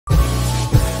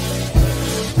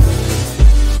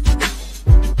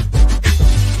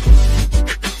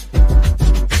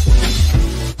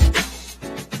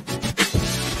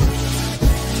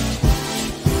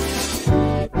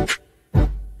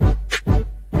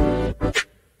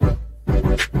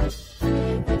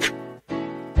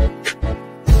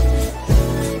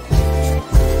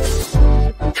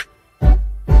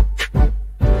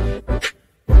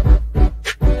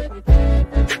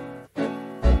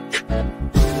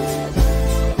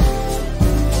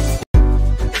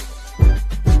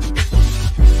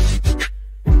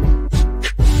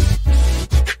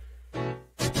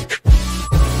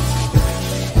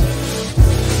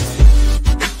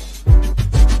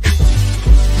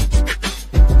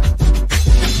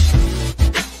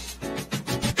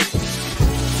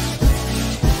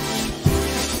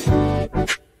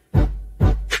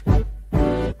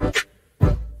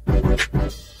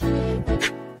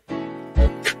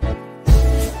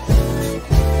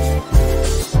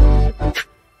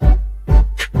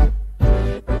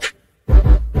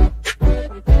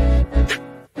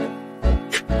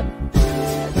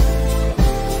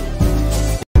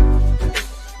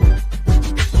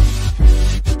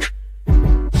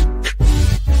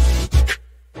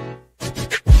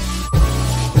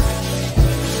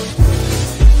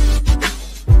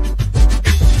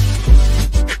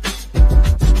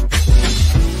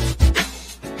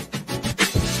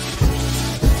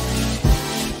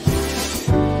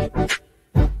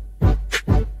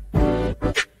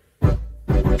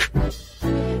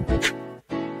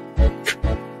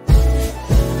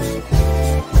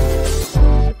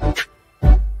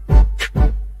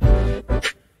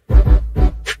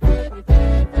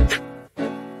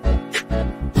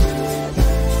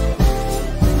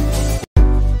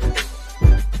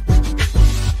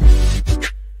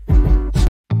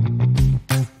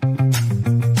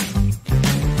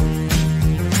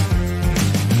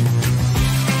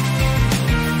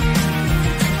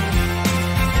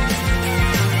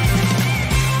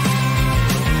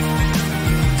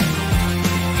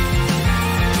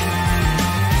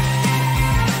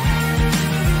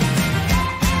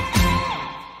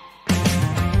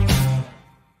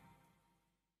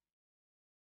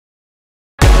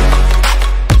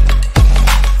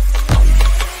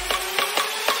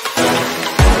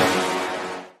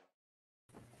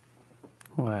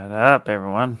What up,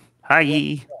 everyone? Hi.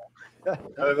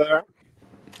 Hi there.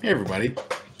 Hey, everybody.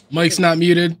 Mike's not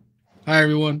muted. Hi,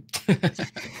 everyone.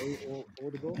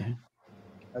 Audible?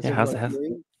 Yeah, how's everyone it?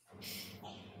 doing?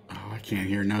 Oh, I can't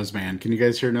hear Noseman. Can you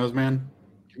guys hear Noseman?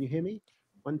 Can you hear me?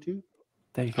 1, 2.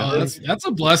 There you go. Oh, that's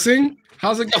a blessing.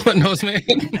 How's it going, Noseman?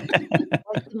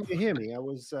 Why couldn't you hear me? I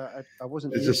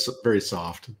wasn't. It's just very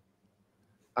soft.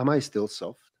 Am I still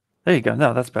soft? There you go.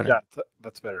 No, that's better. Yeah,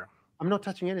 that's better. I'm not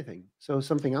touching anything, so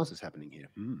something else is happening here.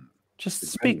 Just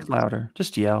speak louder.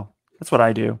 Just yell. That's what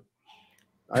I do.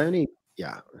 I'm going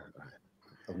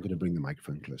to bring the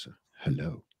microphone closer.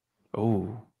 Hello.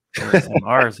 Oh,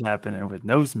 Mars happening with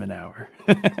Noseman Hour.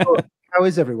 How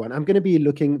is everyone? I'm going to be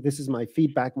looking. This is my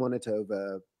feedback monitor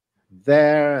over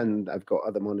there, and I've got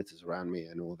other monitors around me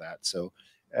and all that. So,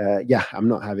 I'm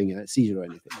not having a seizure or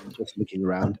anything. I'm just looking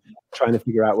around, trying to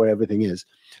figure out where everything is.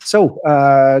 So,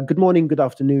 good morning, good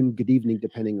afternoon, good evening,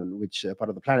 depending on which part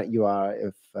of the planet you are.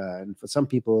 And for some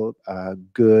people,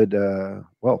 good,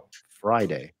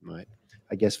 Friday, right?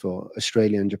 I guess for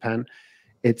Australia and Japan,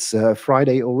 it's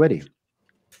Friday already.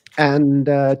 And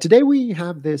today we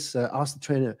have this Ask the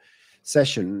Trainer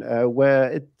session where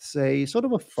it's a sort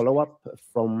of a follow-up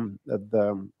from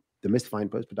the Demystifying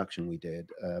Post-Production we did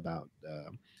about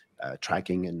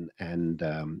tracking and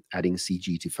adding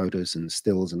CG to photos and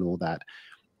stills and all that.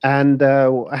 And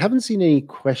I haven't seen any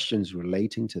questions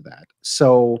relating to that.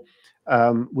 So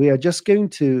we are just going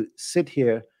to sit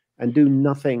here and do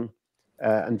nothing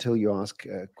until you ask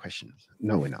questions.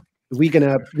 No, we're not. We're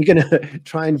gonna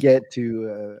try and get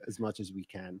to as much as we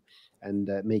can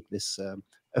and make this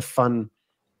a fun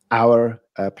hour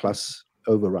plus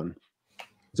overrun.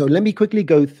 So let me quickly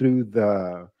go through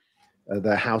the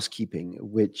housekeeping,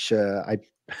 which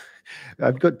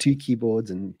I've got 2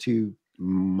 keyboards and 2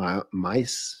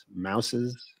 mouses.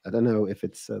 I don't know if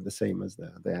it's the same as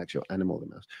the actual animal, the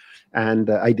mouse. And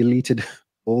I deleted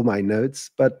all my notes,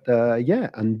 but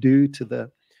undo to the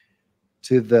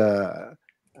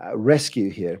rescue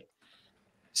here.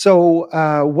 So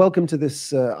welcome to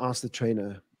this Ask the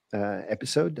Trainer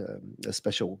episode, a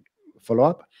special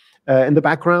follow-up. In the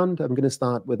background, I'm going to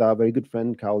start with our very good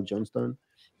friend Carl Johnstone,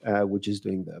 which is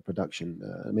doing the production.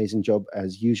 Amazing job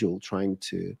as usual, trying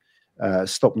to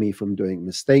stop me from doing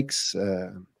mistakes.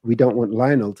 We don't want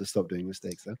Lionel to stop doing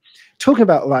mistakes, though. Talking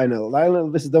about Lionel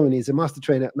Vicidomini is a master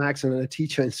trainer at Max and a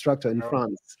teacher instructor in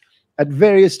France at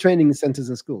various training centers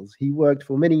and schools. He worked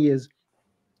for many years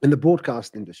in the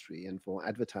broadcast industry and for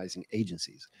advertising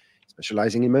agencies.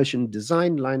 Specializing in motion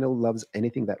design, Lionel loves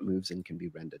anything that moves and can be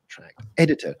rendered, tracked.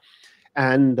 Editor.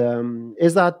 And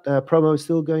is that promo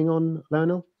still going on,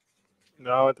 Lionel?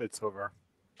 No, it's over.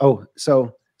 Oh,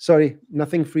 so sorry,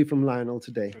 nothing free from Lionel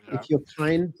today. Yeah. If you're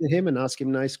kind to him and ask him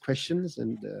nice questions,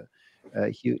 and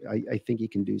I think he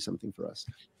can do something for us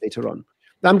later on.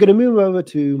 Now I'm going to move over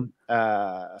to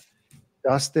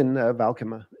Dustin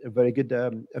Valkema, a very good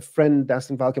friend.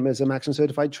 Dustin Valkema is a Maxon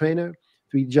certified trainer,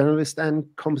 3D journalist, and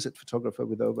composite photographer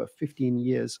with over 15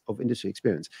 years of industry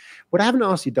experience. What I haven't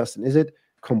asked you, Dustin, is it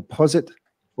composite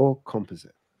or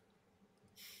composite?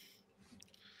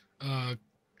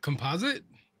 Composite?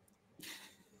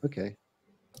 Okay.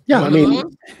 Yeah, I mean,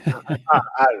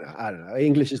 I don't know.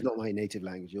 English is not my native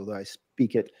language, although I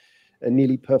speak it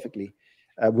nearly perfectly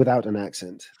without an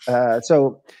accent.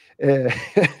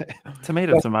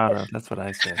 Tomato. That's what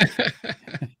I say.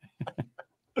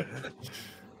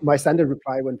 My standard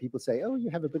reply when people say, "Oh, you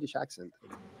have a British accent,"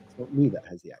 it's not me that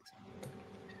has the accent.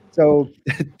 So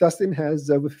Dustin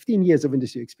has over 15 years of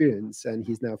industry experience, and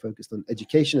he's now focused on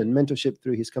education and mentorship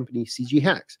through his company CG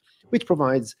Hacks, which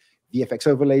provides VFX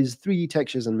overlays, 3D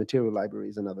textures, and material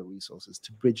libraries and other resources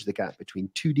to bridge the gap between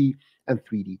 2D and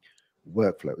 3D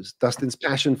workflows. Dustin's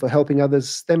passion for helping others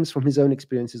stems from his own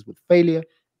experiences with failure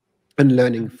and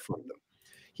learning from them.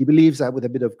 He believes that with a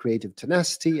bit of creative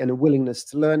tenacity and a willingness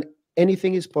to learn,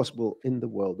 anything is possible in the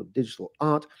world of digital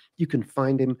art. You can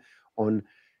find him on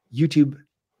YouTube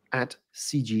at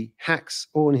CG Hacks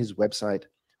or on his website,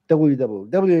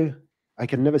 www. I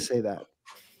can never say that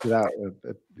without,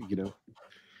 getting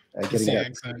that.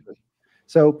 Exactly.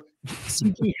 So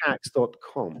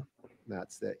cghacks.com.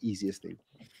 That's the easiest thing.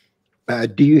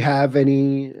 Do you have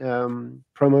any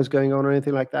promos going on or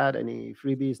anything like that? Any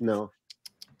freebies? No.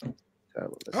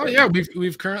 Yeah,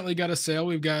 we've currently got a sale.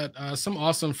 We've got some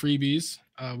awesome freebies.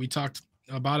 We talked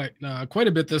about it quite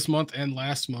a bit this month and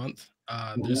last month.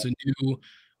 There's a new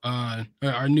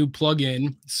our new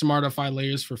plugin, Smartify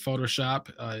Layers for Photoshop,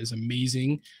 is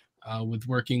amazing with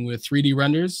working with 3D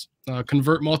renders.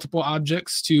 Convert multiple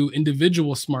objects to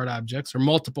individual smart objects, or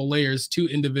multiple layers to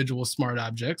individual smart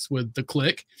objects with the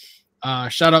click.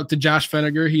 Shout out to Josh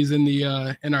Feniger. He's in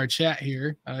the in our chat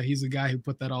here. He's the guy who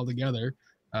put that all together.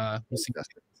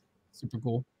 Super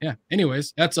cool. Yeah.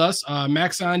 Anyways, that's us.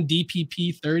 Maxon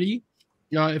DPP 30.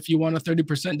 If you want a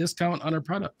 30% discount on our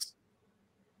products.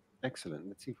 Excellent.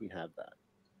 Let's see if we have that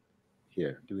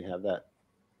here. Do we have that?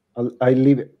 I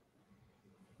leave it.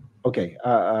 Okay.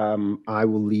 I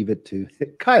will leave it to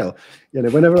Kyle.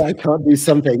 Whenever I can't do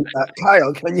something,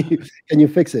 Kyle, can you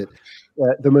fix it?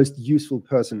 The most useful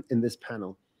person in this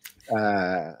panel.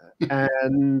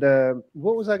 And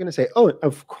what was I going to say? Oh,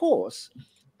 of course,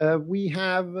 we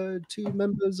have 2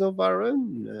 members of our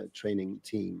own training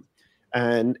team.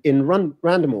 And in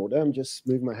random order, I'm just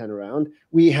moving my hand around,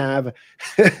 we have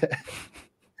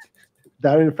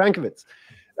Darrin Frankovitz,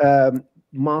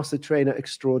 master trainer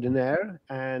extraordinaire.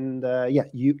 And yeah,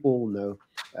 you all know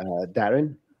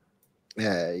Darrin.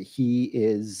 He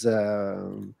is,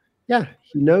 yeah,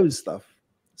 he knows stuff.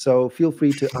 So feel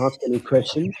free to ask any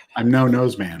questions. I'm no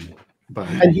Noseman, but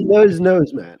and he knows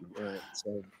Noseman, right?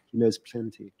 So he knows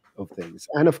plenty of things.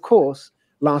 And of course,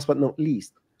 last but not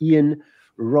least, Ian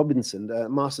Robinson, the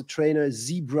master trainer,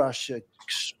 ZBrush,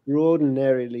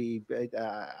 extraordinarily.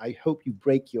 I hope you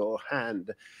break your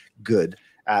hand good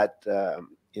at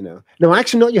no,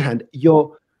 actually not your hand,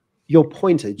 your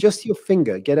pointer, just your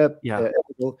finger, get a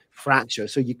little fracture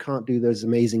so you can't do those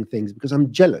amazing things, because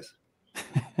I'm jealous.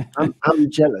 I'm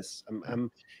jealous.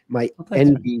 My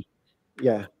envy.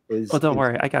 Yeah. Well, don't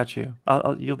worry, I got you.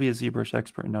 You'll be a ZBrush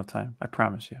expert in no time. I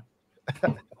promise you.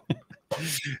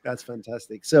 That's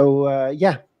fantastic. So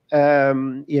yeah,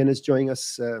 Ian is joining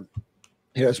us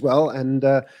here as well, and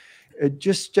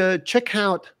just check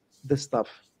out the stuff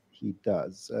he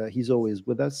does. He's always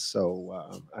with us,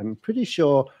 so I'm pretty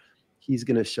sure he's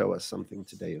going to show us something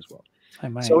today as well. I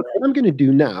might. So what I'm going to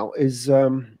do now is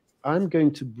I'm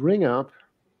going to bring up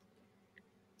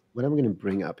what I'm going to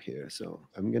bring up here. So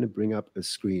I'm going to bring up a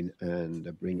screen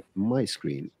and bring my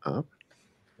screen up.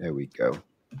 There we go.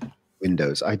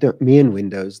 Windows. Me and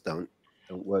Windows don't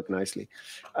work nicely.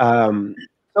 So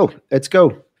let's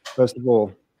go. First of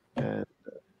all,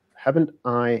 haven't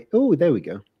I? Oh, there we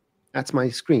go. That's my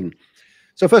screen.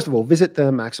 So first of all, visit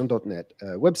the maxon.net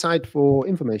website for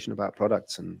information about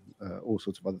products and all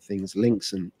sorts of other things,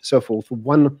 links and so forth.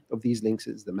 One of these links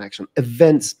is the Maxon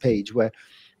events page, where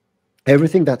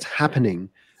everything that's happening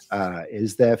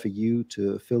is there for you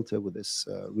to filter with this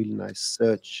really nice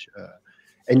search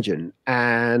engine.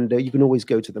 And you can always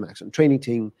go to the Maxon Training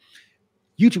Team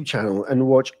YouTube channel and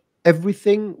watch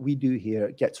everything we do here.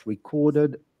 It gets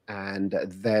recorded, and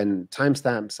then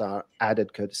timestamps are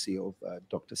added courtesy of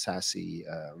Dr. Sassy,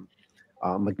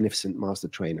 our magnificent master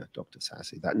trainer, Dr.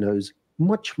 Sassy, that knows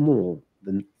much more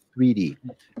than 3D.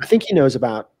 I think he knows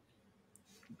about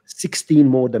 16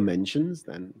 more dimensions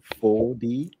than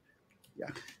 4D. Yeah,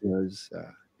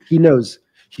 he knows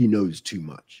too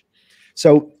much.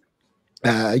 So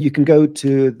you can go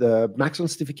to the Maxon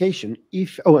certification. And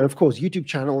of course, YouTube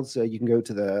channels. You can go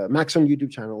to the Maxon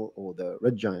YouTube channel or the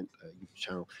Red Giant YouTube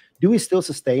channel. Do we still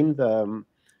sustain the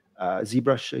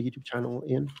ZBrush YouTube channel,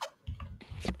 Ian?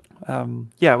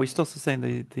 Yeah, we still sustain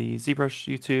the ZBrush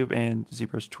YouTube and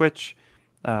ZBrush Twitch,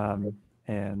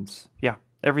 and yeah,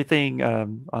 everything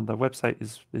on the website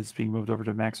is being moved over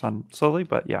to Maxon slowly.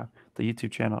 But yeah, the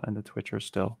YouTube channel and the Twitch are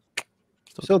still.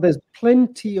 So there's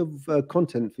plenty of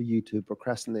content for you to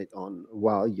procrastinate on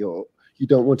while you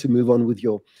don't want to move on with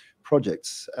your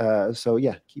projects. So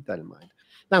yeah, keep that in mind.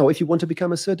 Now, if you want to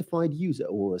become a certified user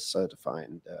or a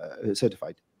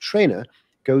certified trainer,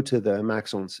 go to the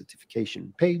Maxon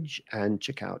certification page and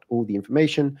check out all the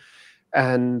information.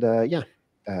 And yeah,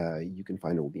 you can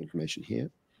find all the information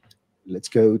here. Let's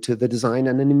go to the design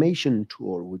and animation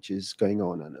tour, which is going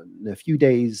on. And in a few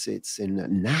days, it's in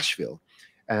Nashville.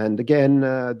 And again,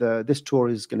 this tour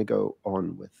is going to go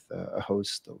on with a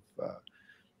host of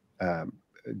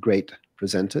great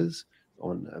presenters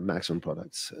on Maxon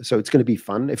products. So it's going to be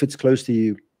fun. If it's close to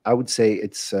you, I would say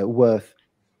it's worth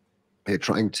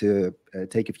trying to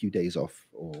take a few days off,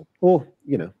 or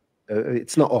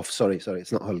it's not off. Sorry,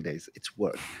 it's not holidays. It's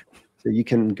work. So you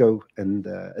can go and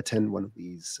attend one of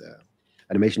these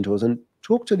animation tours and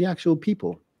talk to the actual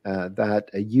people that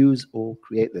use or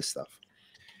create this stuff.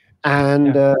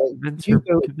 And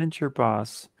convince your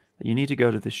boss that you need to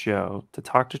go to the show to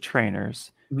talk to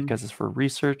trainers, because it's for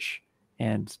research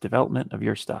and development of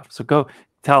your stuff. So go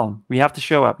tell them we have to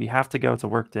show up. You have to go. It's a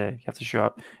work day. You have to show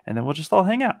up, and then we'll just all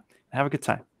hang out and have a good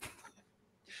time.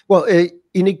 Well, it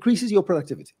increases your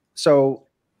productivity. So,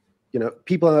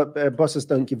 bosses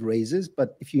don't give raises,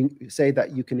 but if you say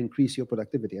that you can increase your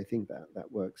productivity, I think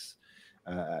that works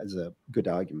as a good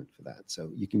argument for that.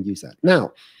 So you can use that.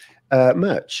 Now,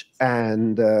 merch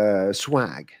and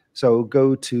swag. So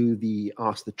go to the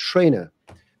Ask the Trainer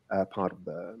part of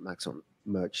the Maxon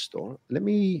merch store. Let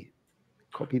me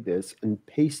copy this and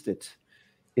paste it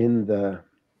in the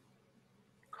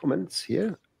comments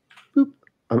here. Boop.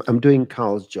 I'm doing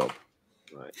Carl's job.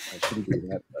 Right, I shouldn't do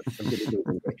that, but I'm going to do it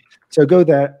anyway. So go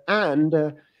there,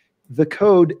 and the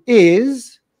code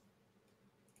is,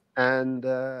 and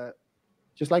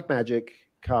just like magic,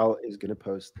 Carl is going to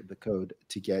post the code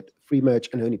to get free merch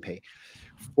and only pay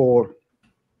for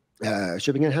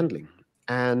shipping and handling.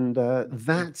 And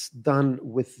that's done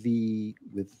with the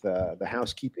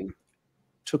housekeeping.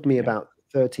 Took me about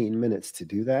 13 minutes to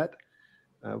do that.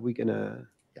 We're gonna,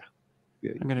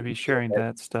 I'm going to be sharing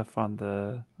that stuff on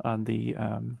the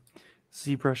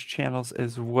ZBrush channels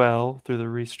as well through the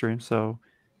restream. So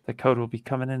the code will be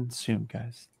coming in soon,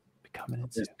 guys. Be coming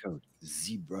in soon. Code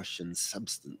ZBrush and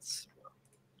Substance.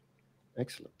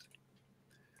 Excellent.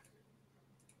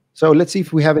 So let's see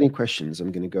if we have any questions.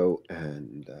 I'm going to go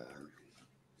and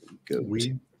go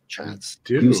to chats.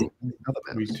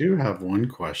 We do have one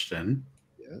question.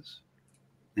 Yes.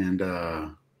 And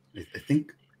I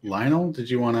think, Lionel,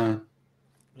 did you want to?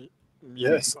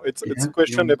 Yes, it's a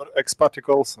question about X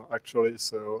particles actually.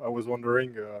 So I was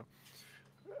wondering,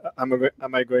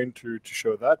 am I going to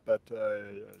show that? But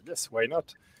yes, why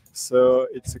not? So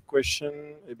it's a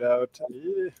question about.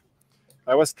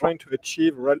 I was trying to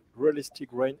achieve realistic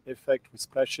rain effect with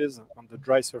splashes on the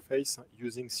dry surface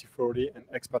using C40 and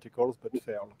X particles, but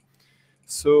failed.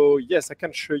 So yes, I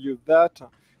can show you that.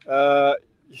 I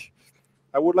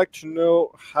would like to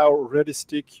know how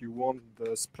realistic you want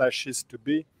the splashes to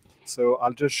be. So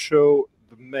I'll just show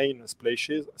the main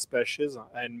splashes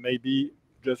and maybe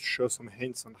just show some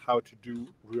hints on how to do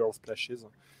real splashes.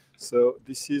 So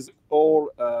this is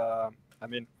all, I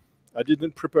mean, I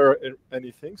didn't prepare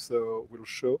anything, so we'll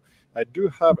show. I do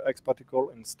have X particle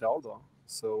installed,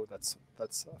 so that's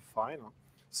fine.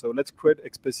 So let's create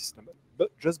XP system.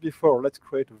 But just before, let's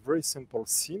create a very simple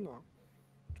scene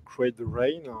to create the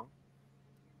rain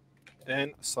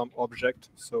and some object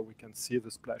so we can see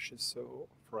the splashes. So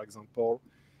for example,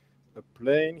 a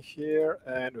plane here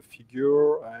and a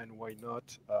figure, and why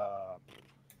not a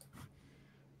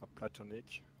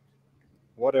platonic,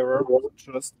 whatever,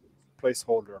 just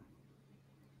placeholder.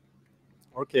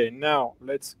 Okay, now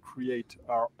let's create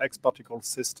our X particle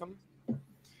system,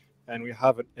 and we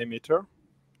have an emitter,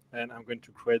 and I'm going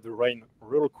to create the rain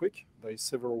real quick. There is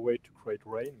several ways to create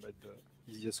rain, but the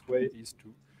easiest way is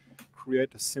to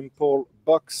create a simple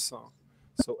box.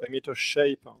 So emitter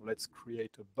shape, let's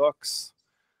create a box,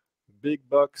 big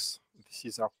box. This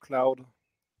is our cloud.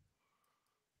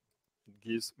 It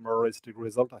gives more realistic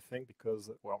result, I think, because,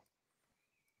 well,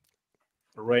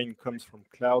 rain comes from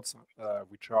clouds,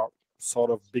 which are sort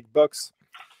of big box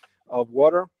of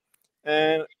water.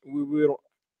 And we will,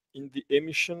 in the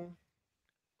emission,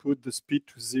 put the speed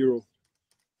to 0.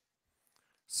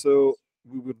 So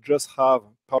we will just have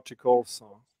particles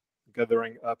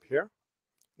gathering up here.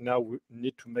 Now we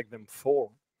need to make them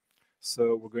fall.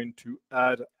 So we're going to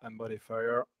add a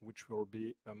modifier, which will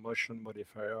be a motion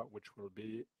modifier, which will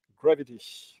be gravity.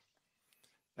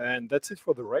 And that's it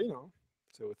for the rain.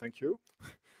 So thank you.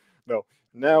 No,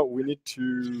 now we need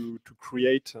to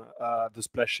create the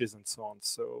splashes and so on.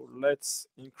 So let's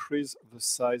increase the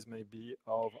size maybe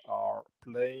of our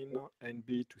plane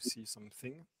NB to see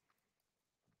something.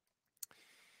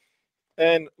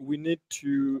 And we need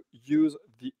to use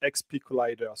the XP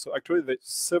collider. So actually, there's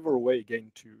several ways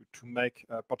again to make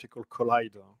a particle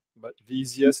collider, but the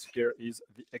easiest here is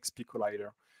the XP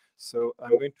collider. So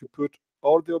I'm going to put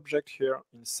all the object here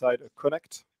inside a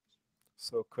connect.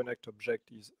 So connect object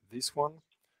is this one.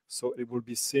 So it will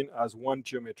be seen as one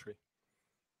geometry.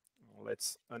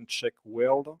 Let's uncheck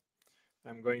world.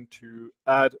 I'm going to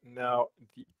add now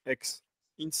the X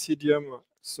insidium.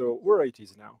 So where it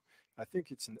is now? I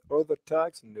think it's in other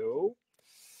tags. No.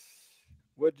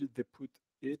 Where did they put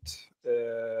it?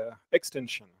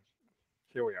 Extension.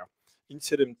 Here we are.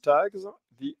 Insidium tags,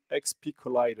 the XP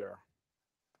collider.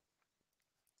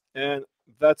 And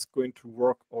that's going to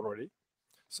work already.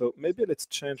 So maybe let's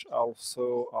change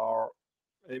also our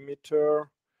emitter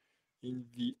in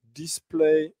the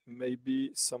display,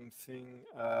 maybe something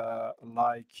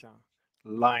like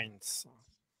lines.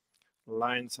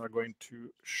 Lines are going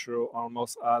to show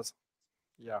almost as,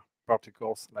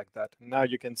 particles like that. Now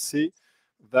you can see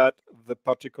that the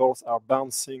particles are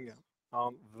bouncing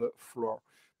on the floor,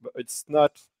 but it's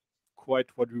not quite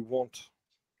what we want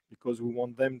because we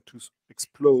want them to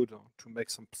explode, to make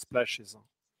some splashes.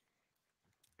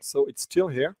 So it's still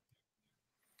here.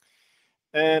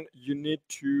 and you need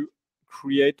to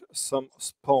create some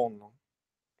spawn.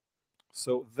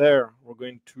 So there we're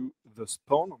going to the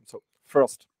spawn. So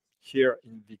first, here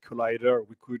in the collider,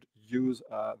 we could use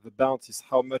the bounce is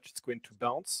how much it's going to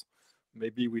bounce.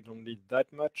 Maybe we don't need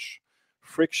that much.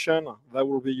 Friction, that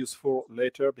will be useful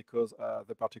later because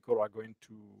the particles are going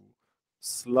to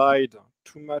slide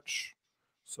too much.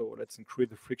 So let's increase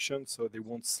the friction so they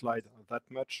won't slide that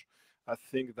much. I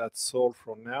think that's all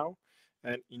for now.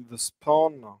 And in the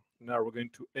spawn, now we're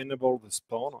going to enable the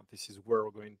spawn. This is where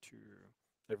we're going to,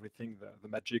 everything, the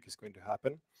magic is going to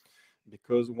happen.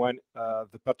 Because when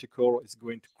the particle is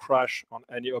going to crash on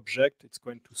any object, it's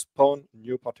going to spawn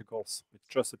new particles. It's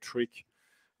just a trick.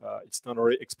 It's not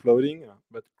already exploding,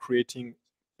 but creating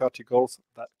particles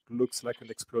that looks like an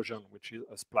explosion, which is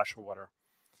a splash of water.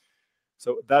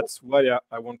 So that's why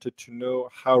I wanted to know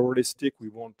how realistic we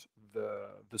want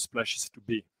the splashes to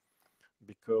be,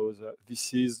 because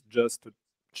this is just a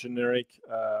generic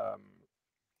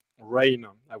rain,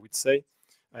 I would say,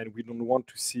 and we don't want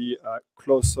to see a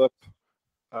close-up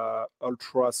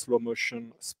ultra slow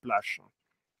motion splash.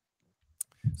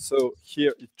 So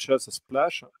here it's just a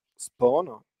splash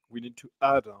spawn. We need to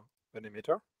add an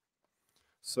emitter.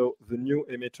 So the new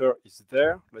emitter is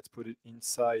there. Let's put it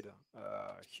inside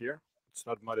here. It's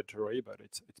not mandatory, but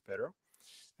it's better.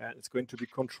 And it's going to be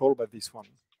controlled by this one.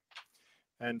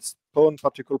 And spawn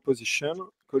particle position,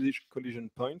 collision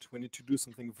point. We need to do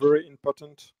something very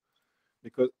important,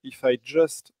 because if I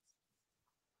just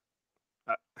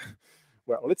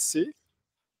well, let's see.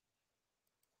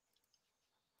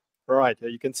 All right,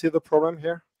 you can see the problem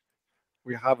here.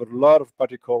 We have a lot of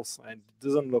particles, and it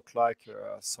doesn't look like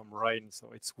some rain,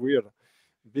 so it's weird.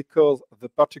 Because the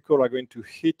particles are going to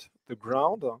hit the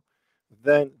ground,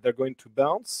 then they're going to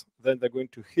bounce, then they're going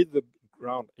to hit the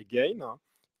ground again.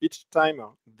 Each time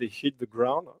they hit the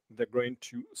ground, they're going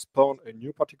to spawn a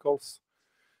new particles.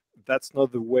 That's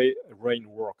not the way rain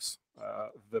works.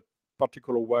 The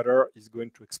particle of water is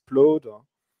going to explode,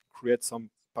 create some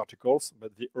particles,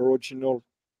 but the original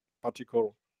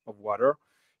particle of water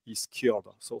is killed.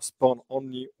 So spawn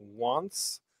only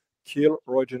once, kill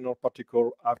original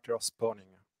particle after spawning.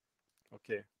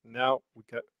 Okay, now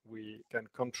we can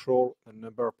control the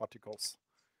number of particles.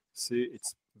 See,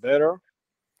 it's better.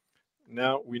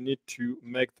 Now we need to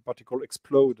make the particle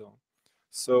explode.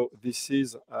 So this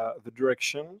is the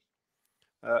direction.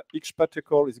 Each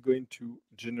particle is going to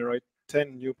generate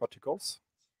 10 new particles.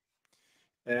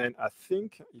 And I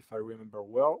think, if I remember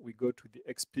well, we go to the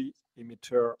XP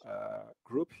emitter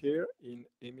group here in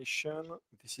emission.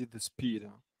 This is the speed.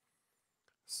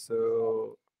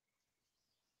 So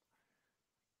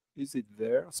is it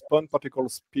there? Spawn particle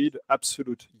speed,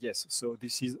 absolute, yes. So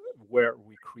this is where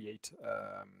we create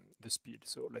the speed.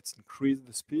 So let's increase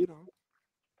the speed.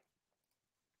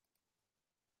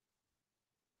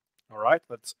 All right,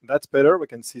 that's better. We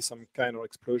can see some kind of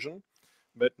explosion.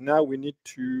 But now we need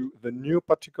to, the new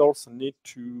particles need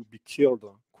to be killed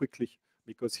quickly,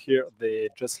 because here they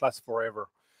just last forever.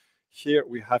 Here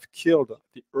we have killed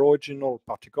the original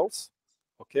particles,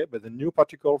 okay, but the new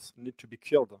particles need to be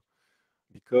killed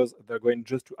because they're going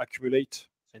just to accumulate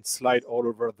and slide all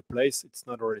over the place. It's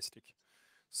not realistic.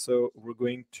 So we're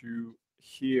going to,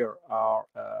 here our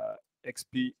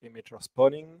XP emitter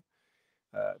spawning,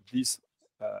 this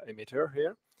emitter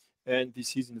here, and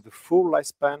this is in the full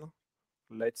lifespan.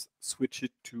 Let's switch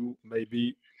it to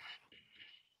maybe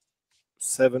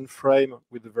 7 frame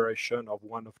with a variation of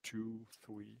 1 of 2,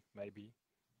 3, maybe.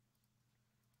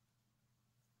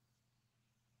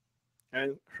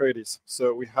 And here it is.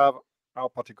 So we have our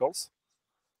particles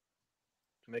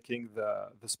making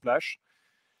the splash.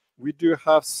 We do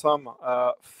have some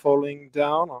falling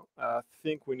down. I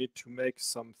think we need to make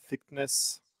some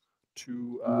thickness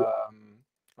to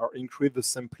or increase the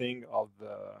sampling of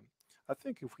the. I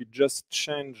think if we just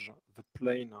change the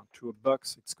plane to a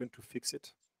box, it's going to fix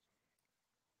it.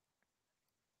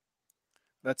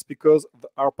 That's because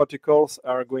our particles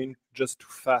are going just too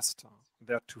fast.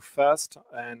 They're too fast,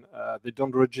 and they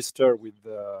don't register with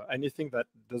anything that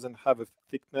doesn't have a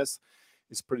thickness.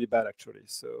 Is pretty bad, actually.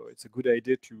 So it's a good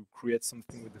idea to create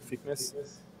something with the thickness.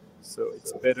 So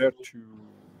it's better to,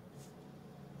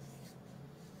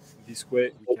 this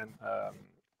way we can.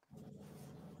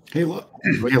 Hey,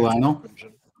 Lionel.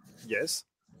 Yes.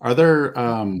 Are there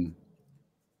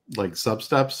like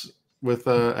substeps with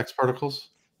X particles?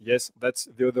 Yes, that's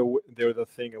the other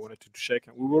thing I wanted to check.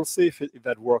 And we will see if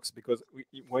that works, because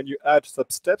when you add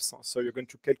substeps, so you're going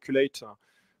to calculate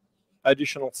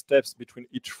additional steps between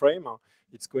each frame,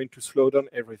 it's going to slow down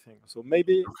everything. So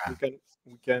maybe we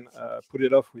can put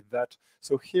it off with that.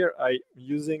 So here I'm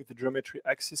using the geometry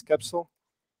axis capsule.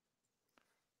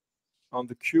 on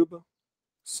the cube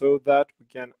so that we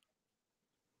can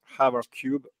have our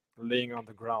cube laying on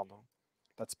the ground.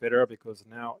 That's better because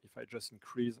now if I just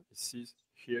increase, you see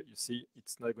here, you see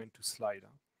it's not going to slide.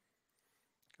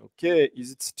 Okay,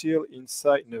 is it still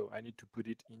inside? No, I need to put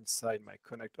it inside my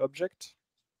connect object.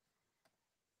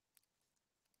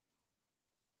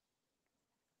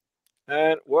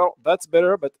 And well, that's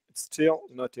better, but it's still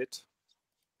not it.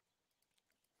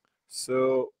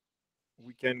 So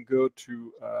we can go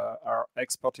to our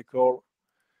X particle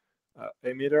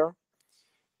emitter.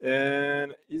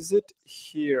 And is it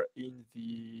here in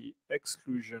the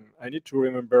exclusion? I need to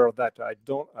remember that I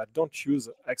don't use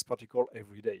X particle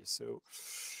every day. So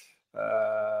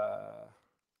I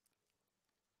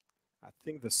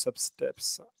think the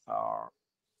substeps are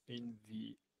in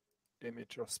the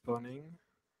emitter spawning.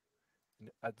 In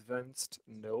advanced,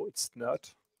 no, it's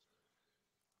not.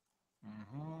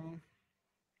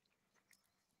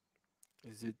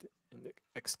 Is it in the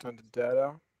extended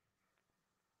data?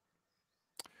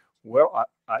 Well,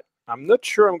 I'm not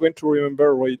sure I'm going to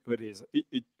remember what it is.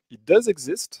 It does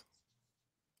exist.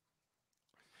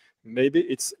 Maybe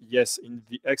it's, yes, in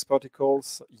the X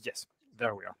particles. Yes,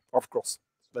 there we are. Of course,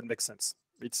 that makes sense.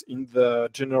 It's in the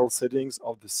general settings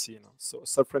of the scene. So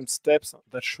subframe steps,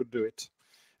 that should do it.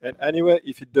 And anyway,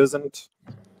 if it doesn't,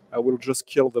 I will just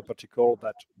kill the particle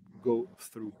that go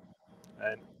through,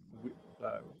 and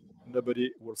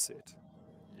nobody will see it.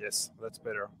 Yes, that's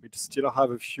better. We still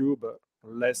have a few, but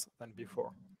less than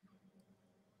before.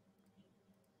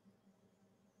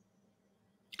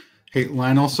 Hey,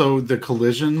 Lionel, so the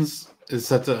collisions is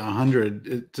set to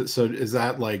 100. So is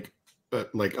that like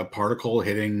a particle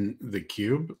hitting the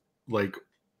cube like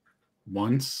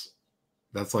once?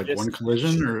 That's like, yes, one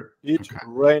collision, or each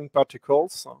rain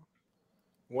particles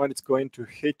when it's going to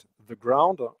hit the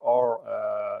ground or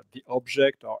the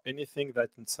object or anything that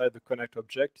inside the connect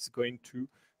object is going to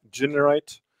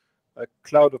generate a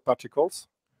cloud of particles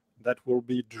that will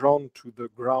be drawn to the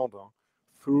ground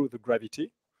through the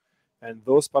gravity, and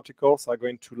those particles are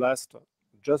going to last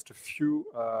just a few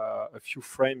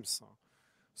frames,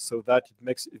 so that it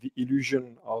makes the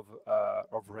illusion of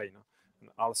rain. And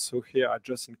also here I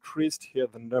just increased here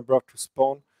the number to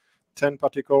spawn. 10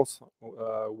 particles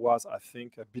was, I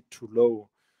think, a bit too low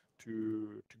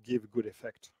to give a good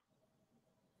effect.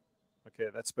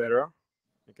 Okay, that's better.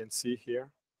 You can see here.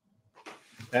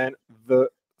 And the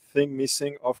thing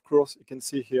missing, of course, you can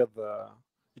see here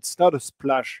it's not a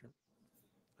splash.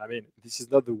 I mean, this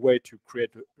is not the way to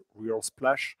create a real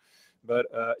splash, but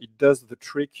it does the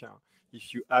trick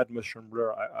if you add motion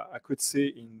blur. I could see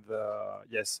in the,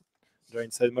 yes, the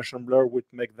inside motion blur would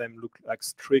make them look like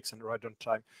streaks and right on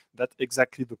time. That's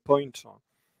exactly the point.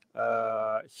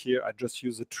 Here I just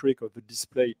use the trick of the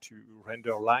display to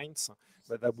render lines,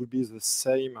 but that would be the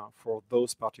same for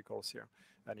those particles here.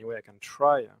 Anyway, I can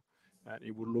try, and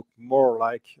it will look more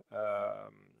like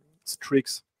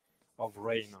streaks of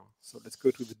rain. So let's go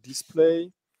to the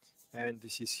display, and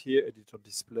this is here, editor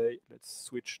display. Let's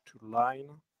switch to line.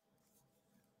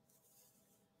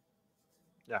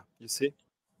 Yeah, you see?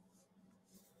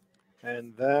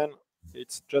 And then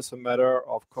it's just a matter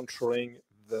of controlling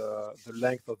the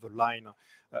length of the line.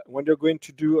 When you're going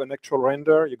to do an actual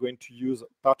render, you're going to use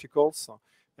particles,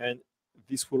 and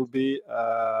this will be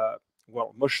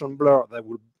well, motion blur that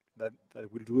will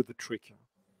do the trick.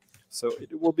 So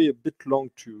it will be a bit long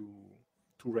to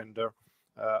render.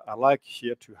 I like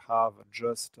here to have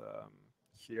just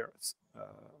here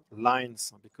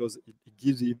lines, because it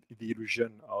gives you the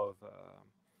illusion of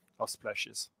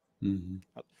splashes. Mm-hmm.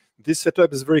 This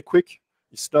setup is very quick.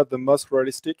 It's not the most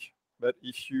realistic, but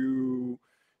if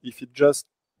it's just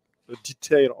a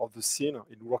detail of the scene,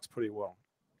 it works pretty well.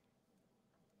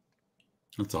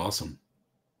 That's awesome.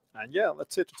 And yeah,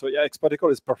 that's it. So yeah, X particle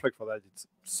is perfect for that. It's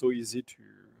so easy to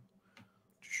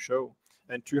show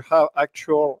and to have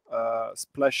actual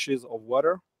splashes of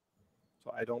water.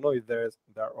 So I don't know if there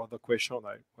are other questions.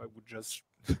 I would just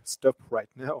stop right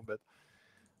now, but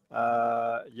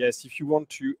yes, if you want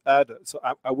to add, so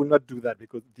I will not do that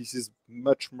because this is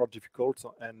much more difficult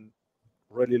and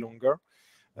really longer.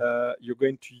 You're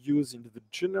going to use in the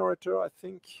generator, I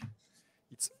think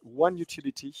it's one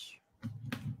utility.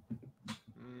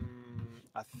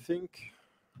 I think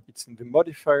it's in the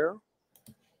modifier,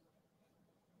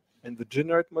 and the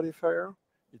generate modifier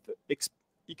is the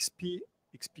XP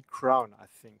crown, I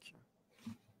think.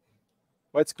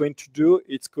 What it's going to do,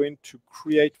 it's going to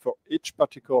create for each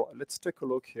particle. Let's take a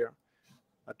look here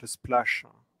at the splash.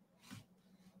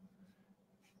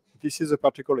 This is a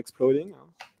particle exploding.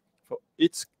 For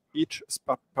each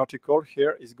particle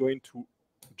here is going to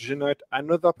generate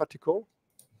another particle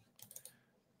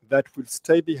that will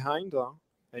stay behind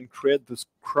and create this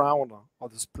crown or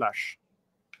the splash.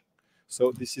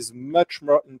 So this is much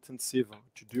more intensive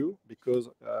to do because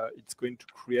it's going to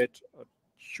create a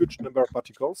huge number of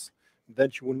particles. Then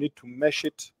you will need to mesh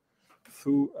it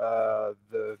through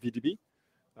the VDB.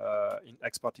 In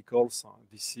X particles,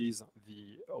 this is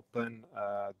the open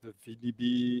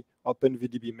VDB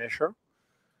mesher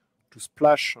to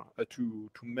splash to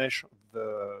mesh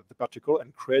the particle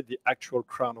and create the actual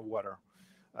crown of water.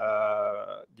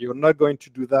 You're not going to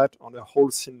do that on a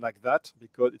whole scene like that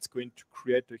because it's going to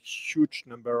create a huge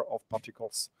number of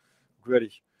particles,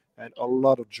 really, and a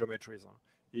lot of geometries.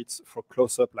 It's for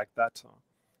close-up like that,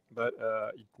 but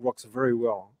it works very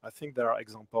well. I think there are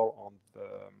examples on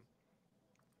the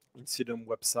Incident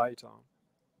website.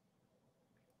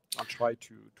 I'll try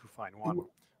to find one.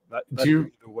 That's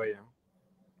the way.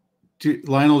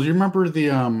 Lionel, do you remember the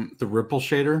ripple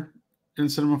shader in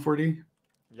Cinema 4D?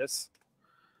 Yes.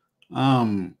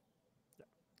 That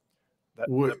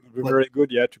would be very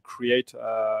good, yeah, to create.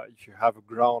 If you have a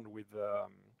ground with,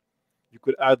 you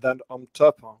could add that on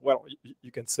top. Well,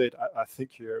 you can say it. I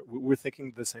think we're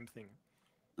thinking the same thing.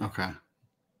 Okay.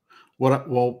 What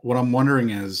I'm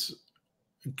wondering is,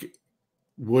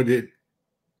 could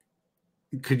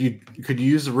you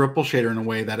use the ripple shader in a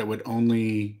way that it would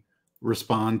only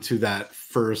respond to that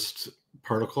first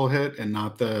particle hit and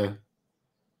not the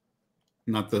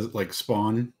like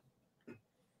spawn?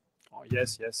 Oh,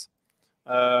 yes.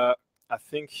 I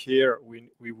think here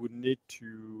we would need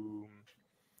to,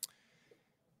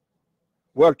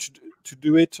 well, to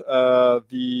do it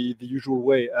the usual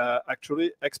way.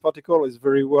 Actually, X particle is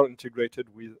very well integrated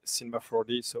with Cinema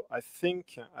 4D, so I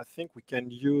think we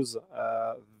can use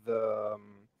the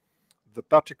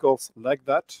particles like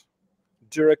that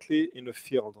directly in a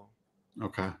field.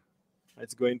 Okay.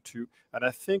 It's going to, and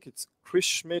I think it's Chris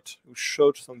Schmidt who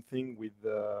showed something with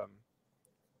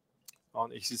on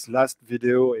his last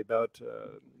video about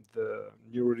the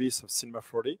new release of Cinema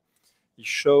 4D. He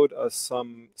showed us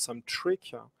some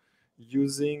trick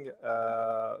using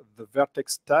the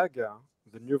vertex tag,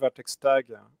 the new vertex tag,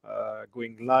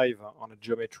 going live on a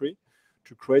geometry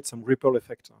to create some ripple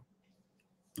effect.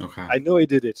 Okay. I know he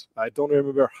did it. I don't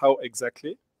remember how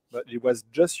exactly, but it was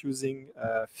just using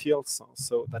fields.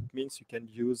 So that means you can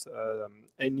use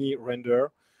any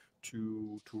render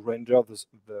to render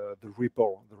the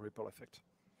ripple effect.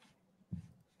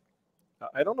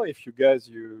 I don't know if you guys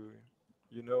you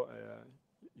know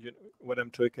what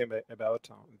I'm talking about.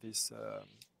 This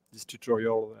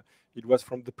tutorial. It was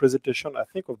from the presentation, I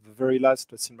think, of the very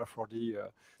last Cinema 4D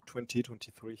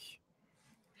 2023.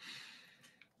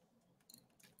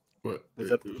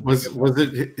 Was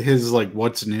it his like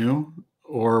what's new,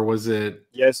 or was it?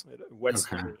 Yes, what's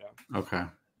new. Yeah. Okay.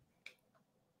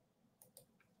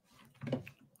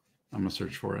 I'm gonna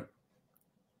search for it.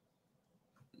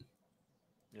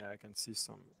 Yeah, I can see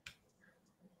some.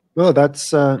 Well,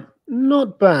 that's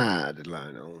not bad,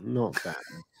 Lionel. Not bad.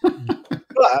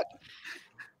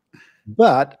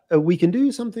 but we can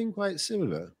do something quite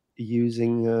similar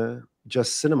using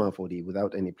just Cinema 4D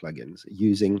without any plugins,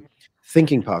 using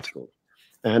Thinking Particle.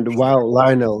 And while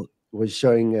Lionel was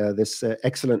showing this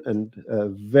excellent and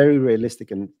very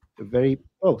realistic and very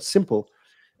simple,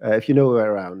 if you know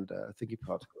around Thinking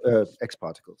Particle, X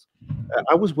Particles,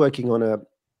 I was working on a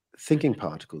Thinking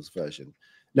Particles version.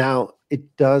 Now,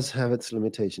 it does have its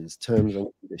limitations. Terms and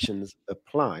conditions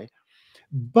apply.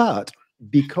 But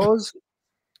because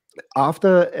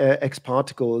after X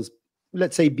Particles,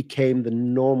 let's say, became the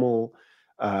normal,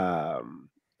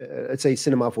 let's say,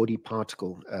 Cinema 4D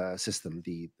particle system,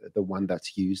 the one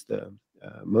that's used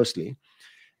mostly,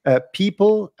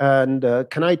 people, and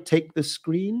can I take the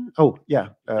screen? Oh, yeah.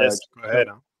 Yes, go ahead.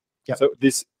 Yeah. So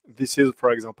this is,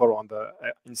 for example, on the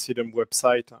Incident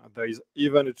website. There is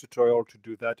even a tutorial to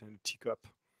do that in Teacup.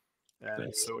 And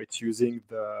nice. So it's using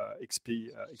the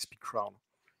XP crown.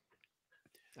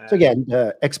 So again,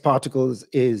 X Particles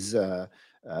is the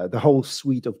whole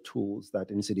suite of tools that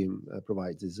Insidium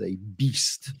provides is a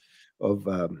beast of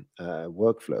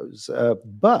workflows.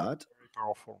 But very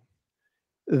powerful.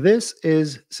 This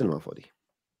is Cinema 4D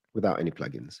without any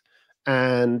plugins.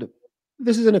 And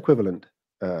this is an equivalent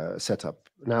setup.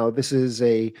 Now, this is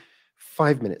a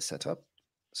 5-minute setup,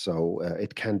 so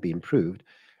it can be improved.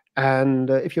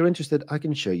 And if you're interested, I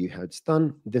can show you how it's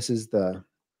done. This is the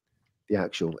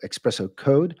actual Espresso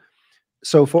code.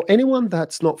 So for anyone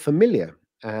that's not familiar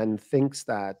and thinks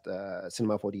that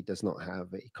Cinema 4D does not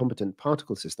have a competent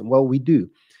particle system, well, we do.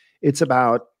 It's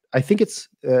about, I think it's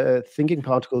Thinking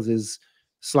Particles is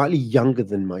slightly younger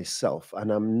than myself,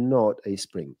 and I'm not a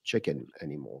spring chicken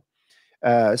anymore.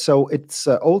 So it's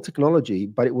old technology,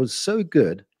 but it was so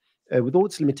good with all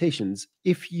its limitations,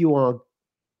 if you are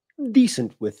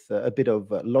decent with a bit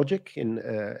of logic in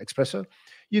Espresso,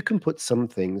 you can put some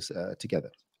things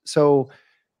together. So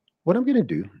what I'm going to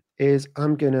do is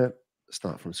I'm going to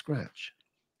start from scratch.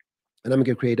 And I'm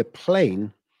going to create a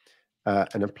plane,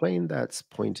 and a plane that's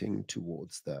pointing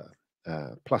towards the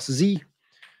plus Z.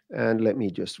 And let me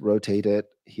just rotate it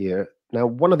here. Now,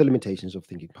 one of the limitations of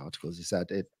thinking particles is that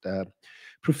it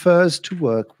prefers to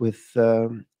work with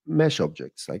mesh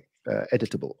objects, like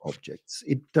editable objects.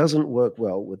 It doesn't work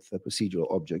well with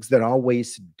procedural objects. There are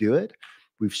ways to do it.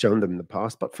 We've shown them in the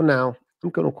past, but for now, I'm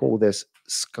going to call this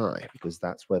sky, because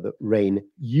that's where the rain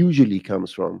usually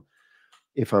comes from,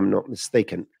 if I'm not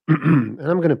mistaken. And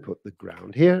I'm going to put the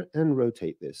ground here and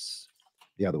rotate this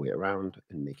the other way around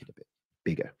and make it a bit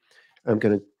bigger. I'm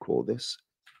going to call this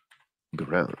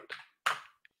ground.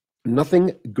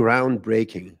 Nothing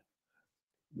groundbreaking.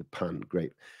 The pun,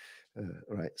 great. All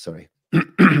right, sorry.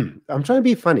 I'm trying to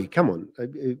be funny. Come on.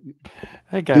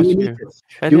 I got you.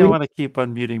 I didn't want to keep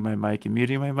unmuting my mic and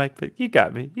muting my mic, but you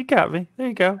got me. You got me. There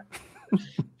you go.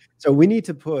 So we need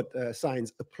to put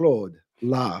signs: applaud,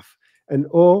 laugh, and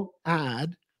or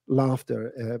add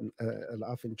laughter, a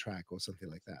laughing track or something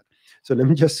like that. So let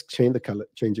me just change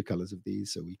the colors of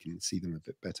these so we can see them a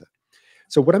bit better.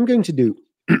 So what I'm going to do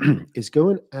is go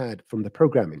and add from the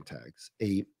programming tags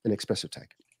an Espresso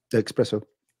tag. The Espresso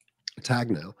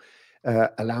tag now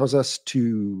allows us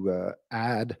to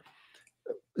add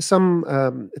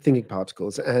some thinking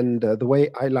particles. And the way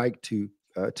I like to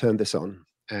turn this on,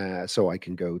 so I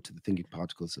can go to the thinking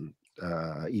particles and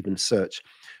even search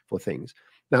for things.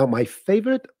 Now, my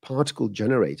favorite particle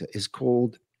generator is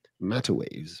called matter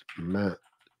waves.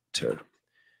 Matter.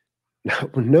 Now,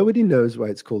 nobody knows why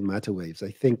it's called matter waves.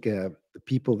 I think the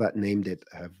people that named it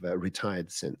have retired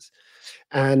since.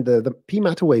 And the P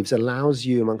matter waves allows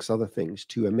you, amongst other things,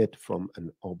 to emit from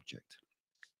an object.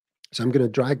 So I'm going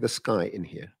to drag the sky in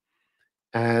here.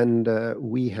 And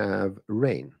we have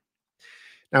rain.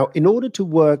 Now, in order to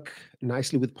work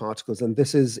nicely with particles, and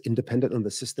this is independent on the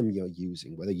system you're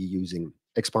using, whether you're using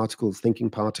Xparticles, Thinking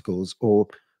Particles, or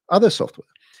other software,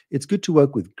 it's good to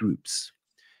work with groups,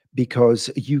 because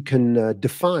you can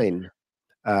define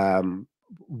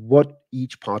what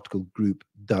each particle group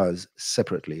does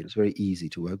separately. It's very easy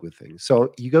to work with things.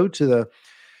 So you go to the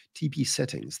TP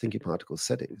settings, Thinking Particles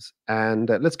settings, and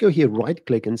let's go here,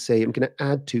 right-click and say, I'm going to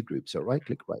add two groups. So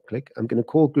right-click. I'm going to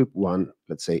call group one,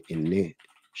 let's say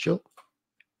initial.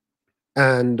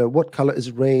 And what color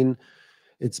is rain?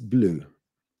 It's blue.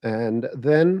 And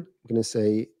then I'm going to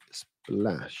say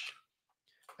splash.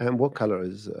 And what color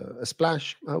is a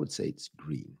splash? I would say it's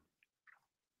green.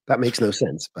 That makes no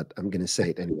sense, but I'm going to say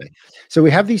it anyway. So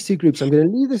we have these two groups. I'm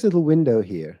going to leave this little window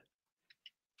here.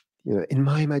 You know, in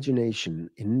my imagination,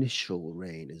 initial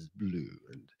rain is blue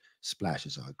and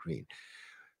splashes are green.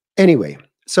 Anyway,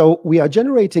 so we are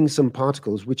generating some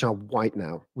particles which are white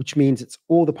now, which means it's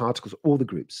all the particles, all the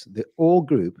groups. The all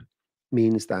group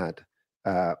means that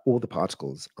all the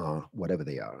particles are whatever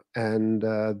they are, and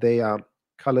they are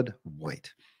colored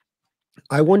white.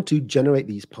 I want to generate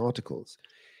these particles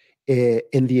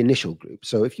in the initial group.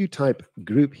 So if you type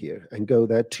group here and go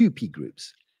there, 2P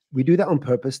groups, we do that on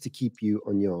purpose to keep you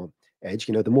on your edge.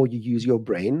 You know, the more you use your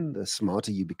brain, the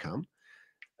smarter you become.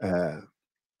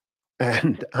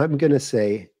 And I'm going to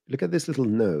say, look at this little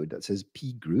node that says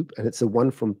P group, and it's the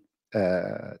one from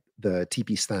the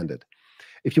TP standard.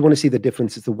 If you want to see the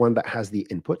difference, it's the one that has the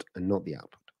input and not the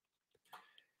output.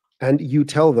 And you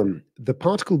tell them the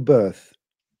particle birth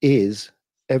is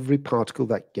every particle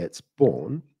that gets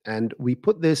born. And we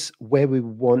put this where we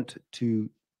want to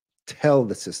tell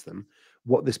the system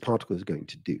what this particle is going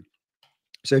to do.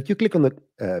 So if you click on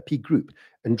the P group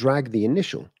and drag the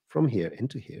initial from here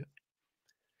into here,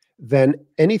 then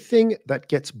anything that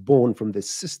gets born from this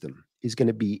system is going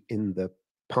to be in the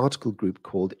particle group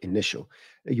called initial.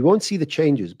 You won't see the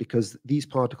changes because these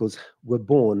particles were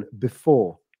born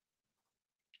before,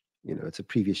 you know, it's a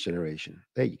previous generation.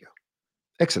 There you go.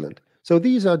 Excellent. So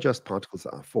these are just particles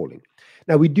that are falling.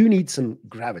 Now we do need some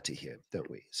gravity here, don't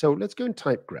we? So let's go and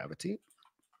type gravity,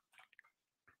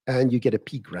 and you get a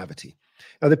P gravity.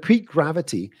 Now the P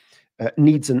gravity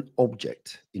needs an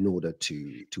object in order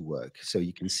to work. So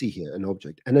you can see here an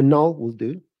object, and a null will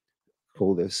do.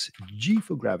 Call this G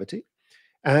for gravity,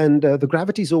 and the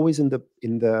gravity is always in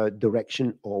the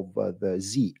direction of the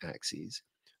Z axis.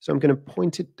 So I'm going to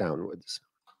point it downwards.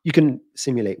 You can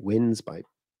simulate winds by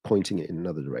pointing it in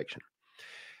another direction.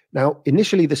 Now,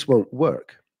 initially, this won't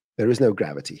work. There is no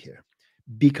gravity here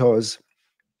because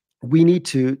we need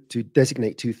to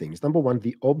designate two things. Number one,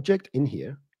 the object in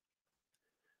here.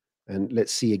 And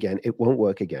let's see again, it won't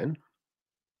work again.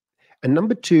 And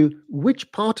number two,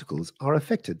 which particles are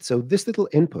affected? So this little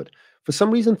input, for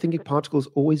some reason, thinking particles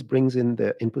always brings in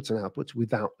the inputs and outputs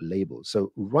without labels.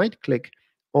 So right-click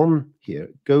on here,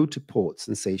 go to ports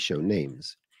and say show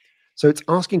names. So it's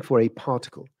asking for a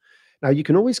particle. Now you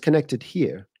can always connect it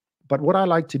here, but what I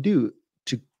like to do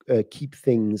to keep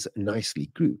things nicely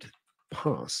grouped,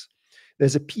 pass.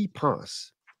 There's a p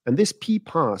pass, and this p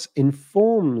pass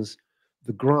informs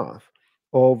the graph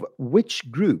of which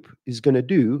group is going to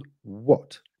do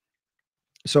what.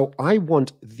 So I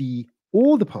want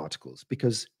all the particles,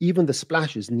 because even the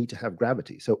splashes need to have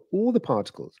gravity. So all the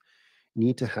particles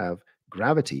need to have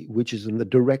gravity, which is in the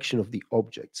direction of the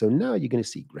object. So now you're going to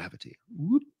see gravity.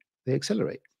 Whoop, they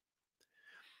accelerate.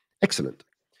 Excellent.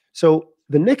 So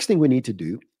the next thing we need to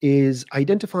do is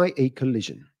identify a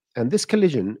collision. And this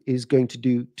collision is going to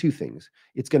do two things.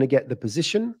 It's going to get the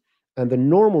position and the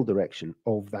normal direction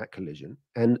of that collision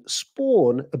and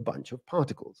spawn a bunch of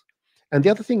particles. And the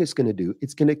other thing it's going to do,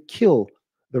 it's going to kill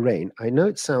the rain. I know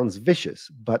it sounds vicious,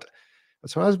 but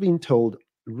as far as being told,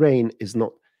 rain is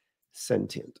not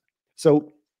sentient.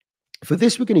 So for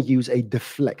this, we're going to use a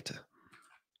deflector.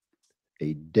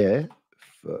 A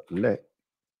deflector.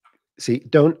 See,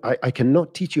 I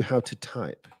cannot teach you how to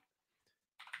type.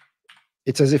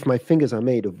 It's as if my fingers are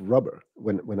made of rubber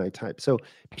when I type. So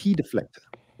P deflector.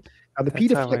 Now the P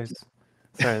deflector.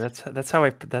 Sorry,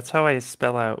 that's how I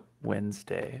spell out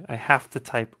Wednesday. I have to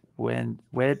type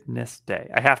Wednesday.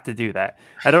 I have to do that.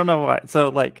 I don't know why. So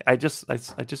like I just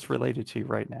related to you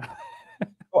right now.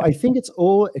 Well, I think it's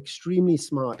all extremely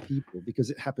smart people, because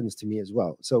it happens to me as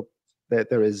well. So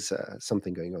there is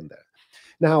something going on there.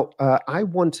 Now I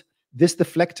want this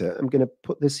deflector. I'm going to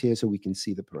put this here so we can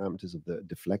see the parameters of the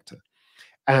deflector.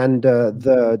 And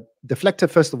the deflector,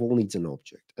 first of all, needs an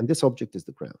object, and this object is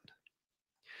the ground.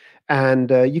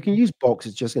 And you can use box.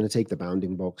 It's just going to take the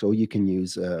bounding box, or you can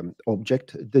use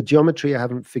object. The geometry, I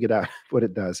haven't figured out what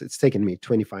it does. It's taken me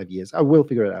 25 years. I will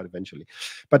figure it out eventually.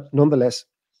 But nonetheless,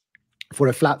 for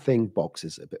a flat thing, box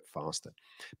is a bit faster.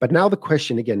 But now the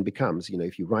question again becomes,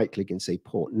 if you right-click and say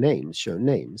port names, show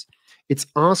names, it's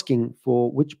asking for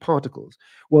which particles.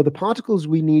 Well, the particles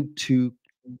we need to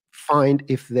find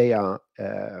if they are,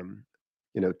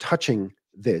 touching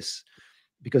this,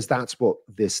 because that's what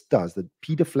this does. The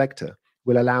P deflector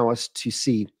will allow us to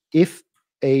see if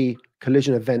a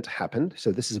collision event happened.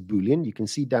 So this is a Boolean. You can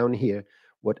see down here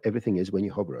what everything is when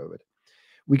you hover over it.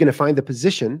 We're going to find the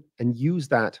position and use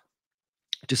that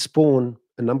to spawn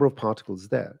a number of particles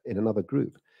there in another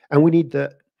group. And we need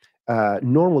the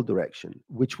normal direction,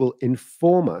 which will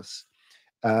inform us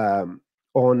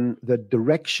on the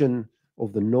direction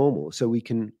of the normal. So we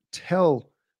can tell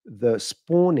the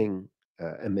spawning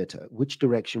emitter which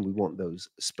direction we want those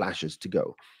splashes to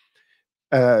go.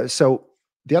 So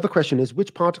the other question is,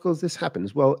 which particles this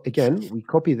happens? Well, again, we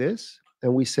copy this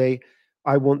and we say,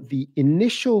 I want the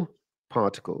initial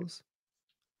particles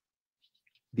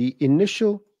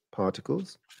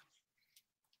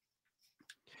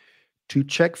to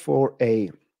check for a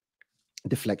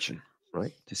deflection,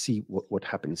 right? To see what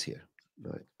happens here.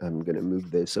 Right. I'm going to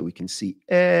move this so we can see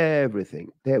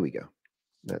everything. There we go.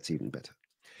 That's even better.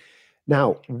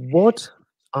 Now, what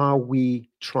are we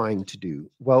trying to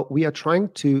do? Well, we are trying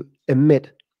to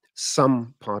emit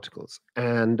some particles.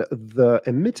 And the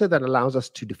emitter that allows us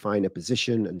to define a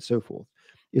position and so forth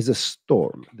is a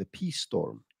storm, the P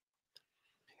storm.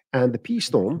 And the P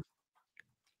storm,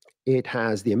 it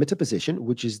has the emitter position,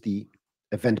 which is the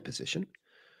event position.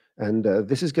 And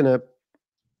this is going to,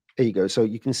 there you go. So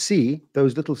you can see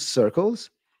those little circles.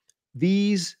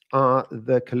 These are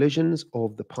the collisions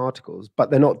of the particles, but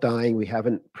they're not dying. We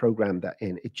haven't programmed that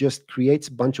in. It just creates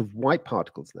a bunch of white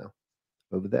particles now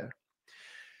over there.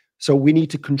 So we need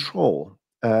to control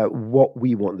what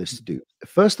we want this to do.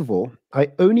 First of all,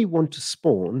 I only want to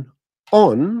spawn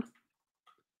on,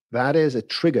 that is a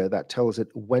trigger that tells it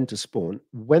when to spawn,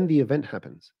 when the event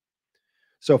happens.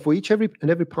 So for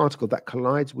every particle that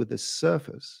collides with the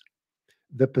surface,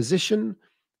 the position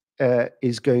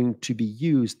is going to be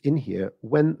used in here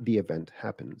when the event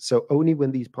happens. So only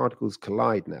when these particles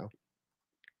collide now.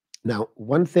 Now,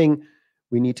 one thing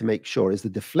we need to make sure is the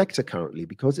deflector currently,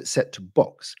 because it's set to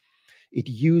box, it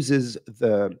uses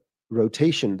the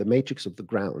rotation, the matrix of the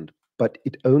ground, but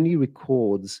it only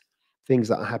records things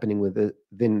that are happening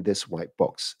within this white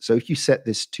box. So if you set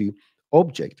this to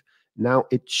object, now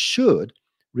it should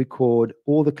record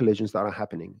all the collisions that are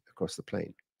happening across the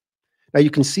plane. Now you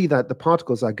can see that the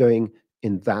particles are going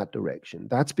in that direction.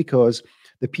 That's because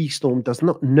the P storm does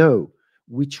not know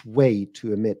which way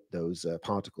to emit those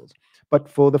particles. But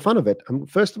for the fun of it,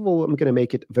 first of all, I'm going to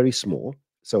make it very small.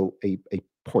 So a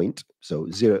point, so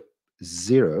 0,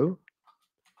 0,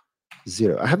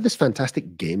 0. I have this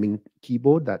fantastic gaming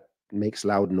keyboard that makes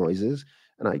loud noises,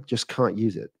 and I just can't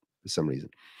use it for some reason.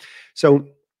 So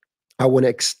I want to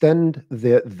extend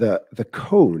the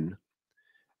cone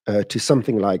to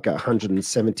something like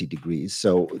 170 degrees.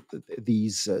 So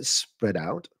these spread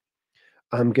out.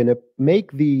 I'm going to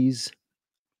make these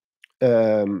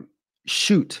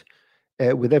shoot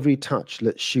with every touch.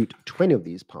 Let's shoot 20 of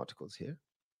these particles here.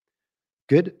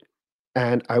 Good.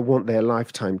 And I want their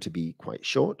lifetime to be quite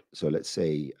short. So let's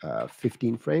say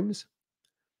 15 frames.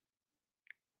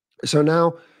 So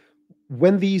now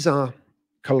when these are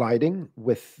colliding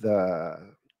with the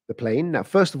plane, now,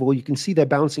 first of all, you can see they're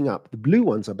bouncing up. The blue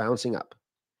ones are bouncing up.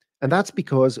 And that's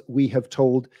because we have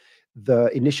told the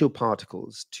initial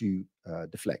particles to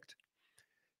deflect.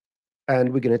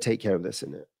 And we're going to take care of this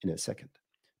in a second.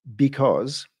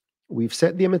 Because we've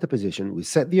set the emitter position, we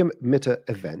set the emitter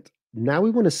event. Now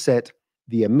we want to set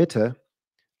the emitter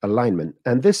alignment.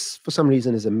 And this, for some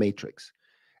reason, is a matrix.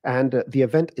 And the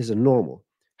event is a normal.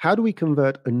 How do we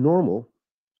convert a normal,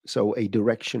 so a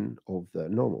direction of the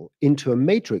normal, into a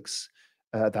matrix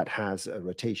that has a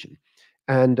rotation?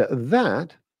 And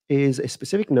that is a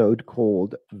specific node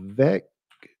called vector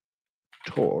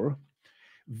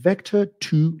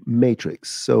to matrix.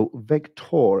 So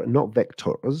vector, not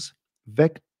vectors,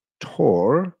 vector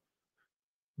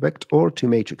to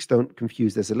matrix. Don't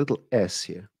confuse, there's a little s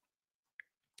here.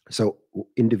 So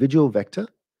individual vector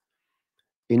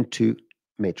into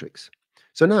matrix.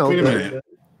 So now, wait a minute.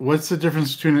 What's the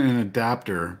difference between an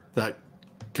adapter that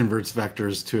converts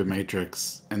vectors to a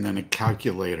matrix and then a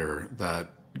calculator that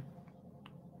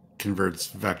converts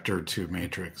vector to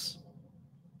matrix?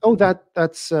 Oh,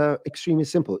 that's extremely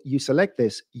simple. You select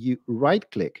this, you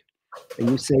right-click, and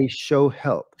you say Show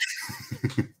Help.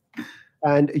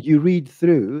 And you read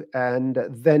through, and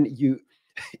then you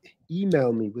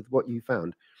email me with what you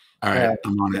found. All right,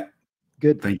 I'm on it.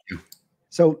 Good. Thank you.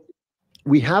 So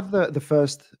we have the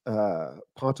first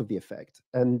part of the effect.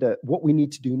 And what we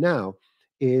need to do now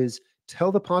is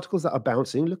tell the particles that are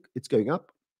bouncing, look, it's going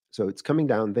up. So it's coming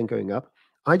down, then going up.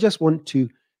 I just want to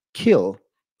kill,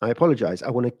 I apologize, I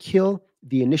want to kill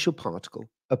the initial particle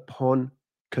upon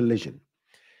collision.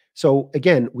 So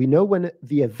again, we know when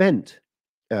the event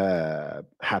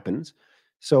happens.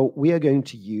 So we are going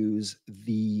to use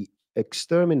the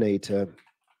exterminator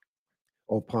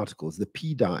of particles, the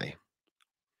p-die.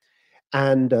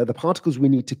 And the particles we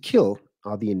need to kill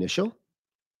are the initial.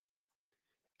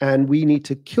 And we need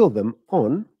to kill them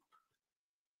on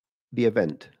the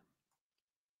event.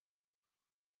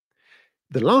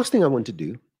 The last thing I want to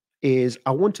do is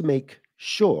I want to make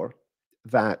sure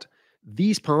that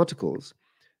these particles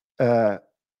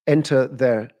enter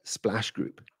their splash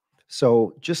group.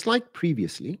 So just like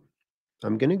previously,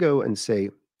 I'm going to go and say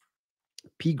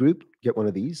P group, get one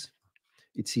of these.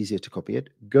 It's easier to copy it.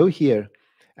 Go here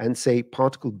and say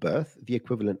particle birth, the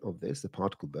equivalent of this, the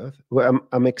particle birth. Well,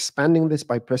 I'm expanding this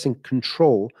by pressing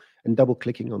Control and double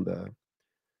clicking on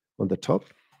the top.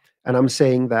 And I'm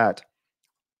saying that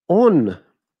on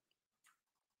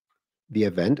the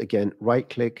event, again, right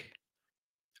click,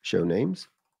 show names.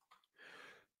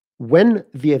 When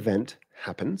the event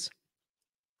happens,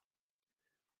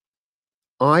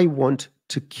 I want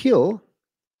to kill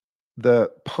the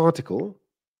particle.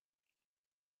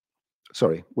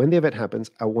 Sorry, when the event happens,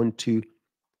 I want to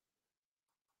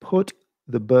put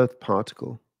the birth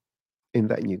particle in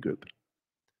that new group.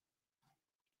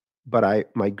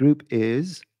 But my group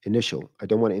is initial. I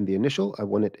don't want it in the initial. I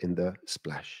want it in the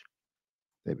splash.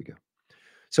 There we go.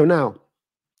 So now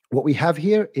what we have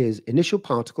here is initial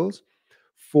particles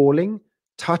falling,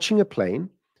 touching a plane.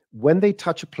 When they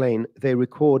touch a plane, they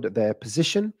record their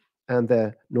position and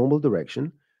their normal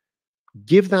direction.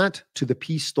 Give that to the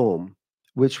P-storm,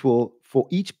 which will, for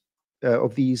each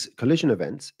of these collision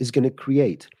events, is going to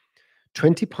create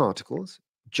 20 particles,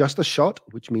 just a shot,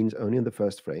 which means only in the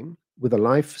first frame, with a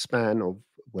lifespan of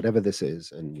whatever this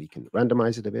is, and we can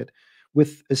randomize it a bit,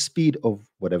 with a speed of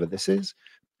whatever this is.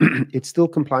 It still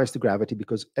complies to gravity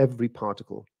because every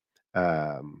particle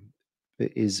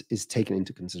is taken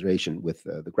into consideration with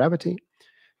the gravity.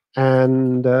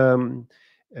 And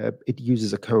it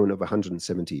uses a cone of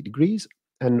 170 degrees.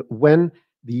 And when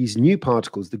these new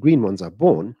particles, the green ones, are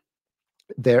born,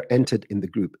 they're entered in the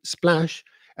group splash,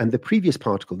 and the previous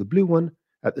particle, the blue one,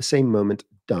 at the same moment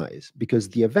dies, because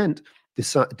the event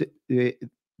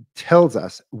tells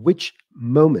us which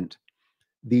moment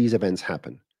these events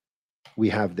happen. We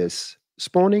have this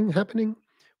spawning happening,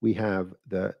 we have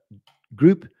the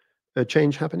group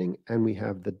change happening, and we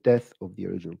have the death of the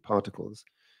original particles,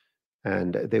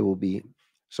 and they will be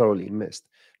sorely missed.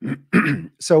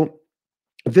 So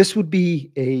this would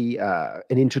be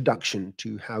an introduction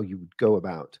to how you would go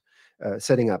about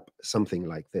setting up something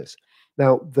like this.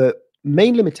 Now, the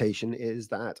main limitation is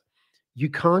that you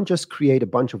can't just create a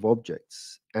bunch of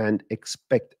objects and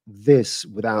expect this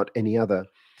without any other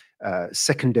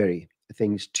secondary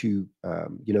things to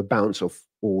bounce off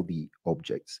all the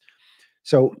objects.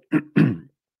 So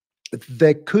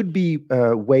there could be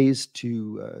ways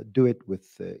to do it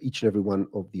with each and every one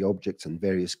of the objects and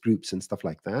various groups and stuff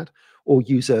like that, or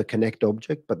use a connect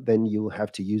object, but then you'll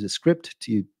have to use a script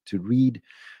to read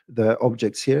the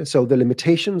objects here. So the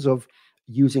limitations of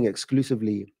using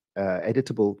exclusively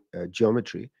editable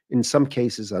geometry in some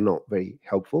cases are not very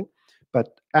helpful,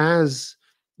 but as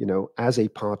a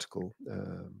particle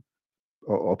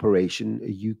operation,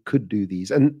 you could do these,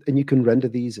 and you can render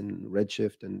these in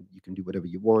Redshift, and you can do whatever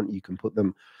you want. You can put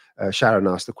them. Sharon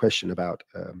asked a question about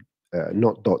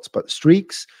not dots but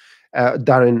streaks.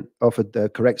 Darrin offered the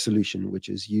correct solution, which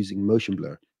is using motion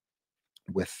blur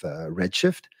with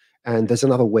Redshift. And there's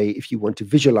another way, if you want to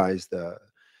visualize the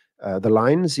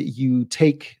lines, you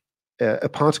take a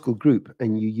particle group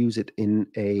and you use it in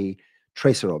a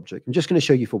tracer object. I'm just going to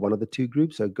show you for one of the two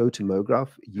groups. So go to MoGraph,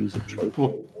 use a tracer.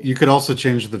 Well, you could also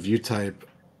change the view type.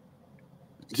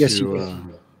 Yes, you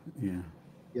can.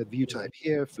 Yeah, view type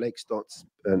here, flakes, dots,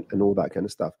 and all that kind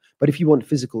of stuff. But if you want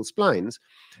physical splines,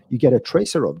 you get a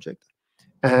tracer object.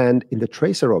 And in the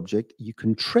tracer object, you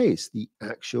can trace the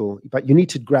actual, but you need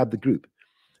to grab the group,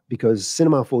 because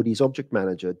Cinema 4D's object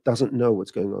manager doesn't know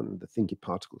what's going on in the thinking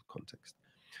particle context.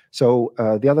 So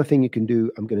the other thing you can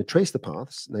do, I'm going to trace the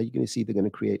paths. Now you're going to see they're going to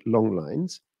create long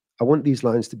lines. I want these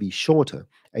lines to be shorter,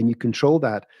 and you control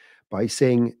that by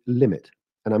saying limit.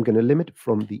 And I'm going to limit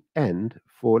from the end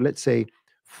for, let's say,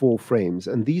 4 frames.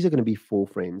 And these are going to be 4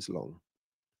 frames long.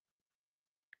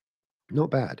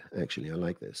 Not bad, actually. I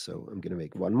like this. So I'm going to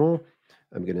make one more.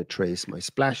 I'm going to trace my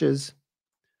splashes,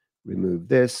 remove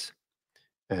this,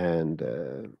 and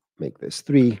make this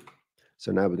 3.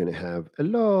 So now we're going to have a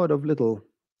lot of little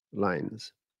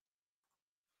lines.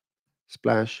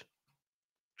 Splash,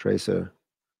 tracer,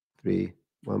 3.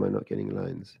 Why am I not getting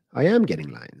lines? I am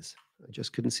getting lines. I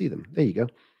just couldn't see them. There you go.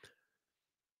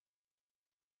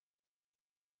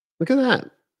 Look at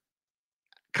that.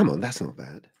 Come on, that's not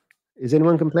bad. Is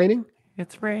anyone complaining?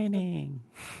 It's raining.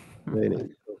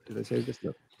 Raining. Oh, did I save this?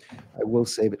 No. I will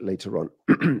save it later on.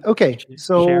 Okay,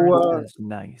 so Sharon is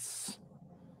nice.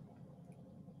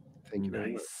 Thank you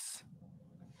very much.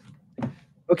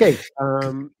 Okay,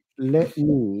 let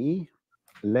me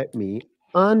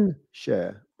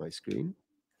unshare my screen,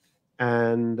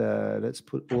 and let's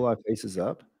put all our faces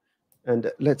up, and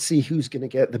let's see who's going to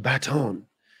get the baton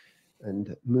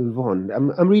and move on.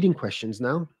 I'm reading questions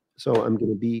now, so I'm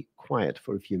going to be quiet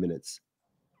for a few minutes.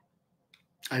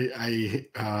 I'm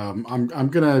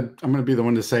gonna be the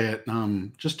one to say it.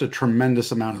 Just a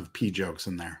tremendous amount of P jokes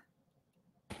in there.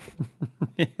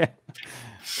 Yeah.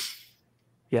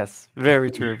 Yes, very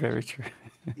true, very true.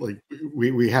 Like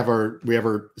we have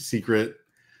our secret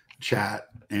chat,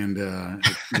 and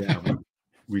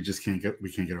we just can't get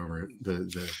over it.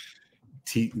 The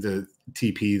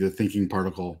TP, the thinking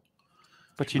particle.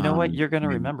 But you know what? You're going to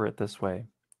remember it this way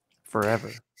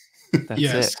forever. That's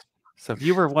yes. it. So if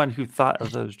you were one who thought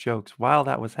of those jokes while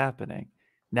that was happening,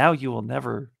 now you will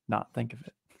never not think of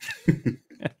it.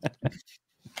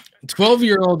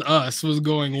 12-year-old us was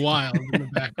going wild in the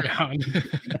background.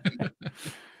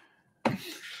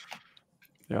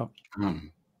 Yeah.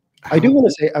 I do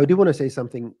want to say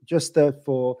something just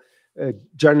for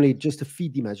generally just to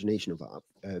feed the imagination of our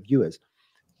viewers.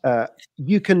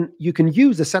 You can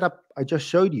use the setup I just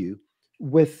showed you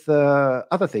with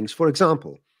other things. For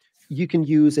example, you can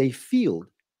use a field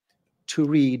to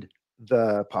read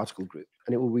the particle group,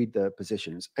 and it will read the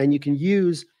positions. And you can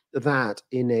use that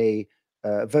in a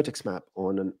vertex map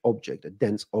on an object, a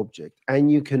dense object. And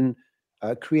you can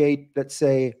create, let's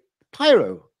say,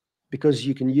 pyro, because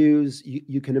you can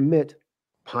emit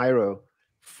pyro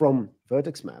from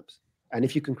vertex maps. And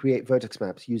if you can create vertex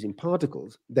maps using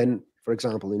particles, then, for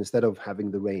example, instead of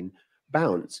having the rain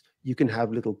bounce, you can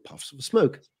have little puffs of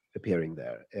smoke appearing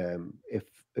there. If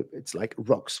it's like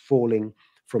rocks falling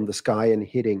from the sky and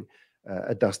hitting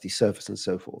a dusty surface and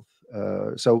so forth.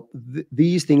 So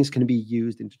these things can be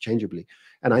used interchangeably.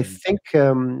 And I think,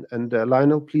 and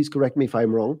Lionel, please correct me if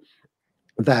I'm wrong,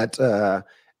 that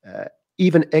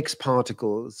even X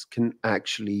particles can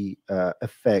actually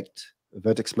affect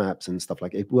vertex maps and stuff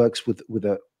like it. It works with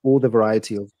all the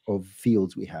variety of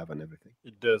fields we have and everything.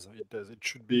 It does. It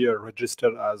should be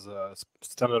registered as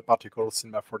standard particles,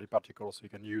 Cinema 4D particles, so you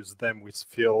can use them with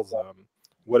fields,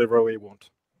 whatever way you want.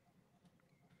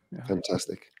 Yeah.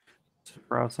 Fantastic.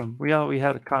 Super awesome. We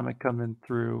had a comment coming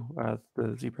through the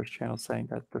ZBrush channel saying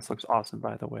that this looks awesome.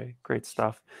 By the way, great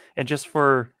stuff. And just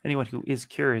for anyone who is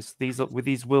curious,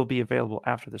 these will be available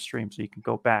after the stream, so you can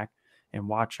go back and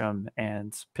watch them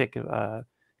and pick,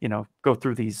 go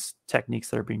through these techniques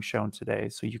that are being shown today,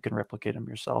 so you can replicate them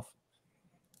yourself.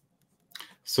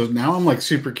 So now I'm like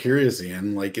super curious,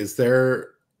 Ian. Like, is there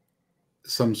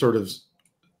some sort of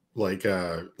like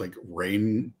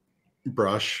rain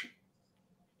brush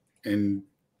in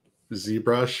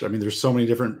ZBrush? I mean, there's so many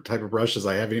different type of brushes.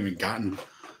 I haven't even gotten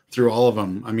through all of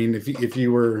them. I mean, if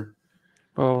you were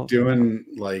doing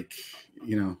like,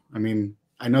 I mean,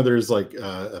 I know there's like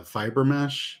a fiber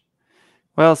mesh.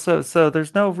 Well, so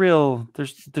there's no real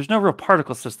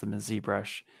particle system in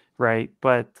ZBrush, right?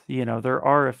 But there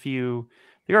are a few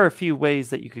ways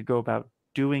that you could go about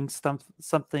doing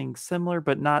something similar,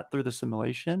 but not through the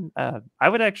simulation. I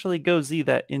would actually go Z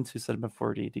that into Cinema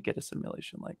 4D to get a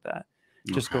simulation like that.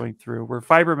 Just going through, where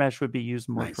fiber mesh would be used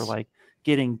more for like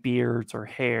getting beards or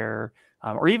hair,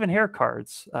 or even hair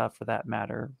cards for that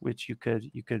matter, which you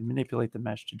could manipulate the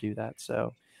mesh to do that.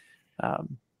 So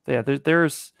yeah,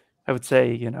 there's I would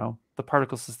say the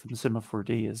particle system in Cinema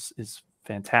 4D is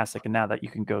fantastic, and now that you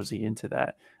can go Z into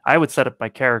that, I would set up my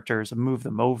characters and move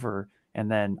them over, and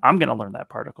then I'm going to learn that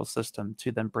particle system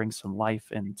to then bring some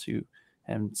life into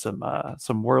and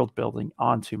some world building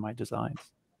onto my designs.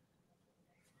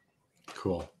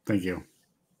 Cool, thank you.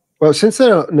 Well, since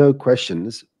there are no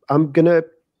questions, I'm gonna.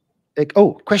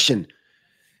 Question.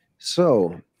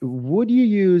 So, would you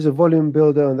use a volume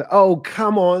builder on the? Oh,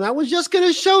 come on! I was just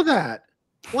gonna show that.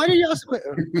 Why did you ask?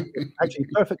 Actually,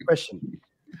 perfect question.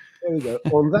 There we go.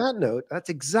 On that note, that's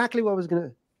exactly what I was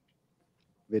gonna.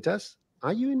 Vitas,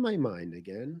 are you in my mind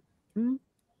again?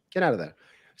 Get out of there.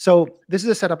 So this is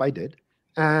a setup I did,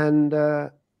 and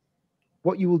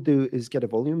what you will do is get a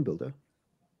volume builder,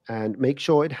 and make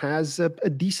sure it has a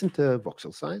decent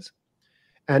voxel size.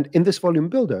 And in this volume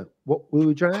builder, what will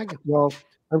we drag? Well,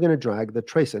 I'm going to drag the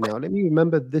tracer. Now, let me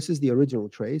remember, this is the original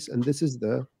trace, and this is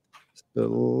the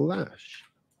splash.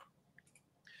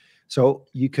 So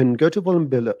you can go to volume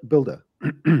builder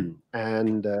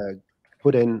and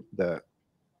put in the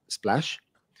splash.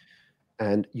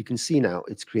 And you can see now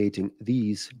it's creating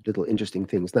these little interesting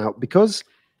things. Now, because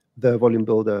the volume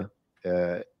builder,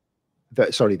 the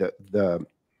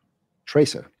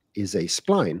tracer is a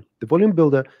spline, the volume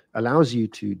builder allows you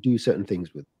to do certain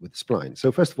things with spline. So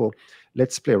first of all,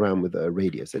 let's play around with the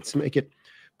radius. Let's make it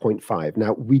 0.5.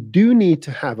 Now, we do need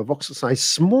to have a voxel size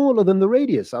smaller than the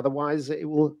radius, otherwise it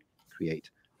will create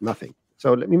nothing.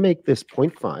 So let me make this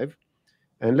 0.5,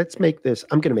 and let's make this,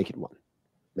 I'm going to make it 1.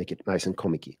 Make it nice and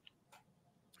comic-y.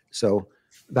 So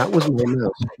that was my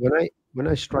mouse. When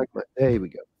I strike my, there we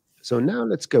go. So now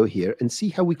let's go here and see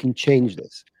how we can change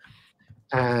this.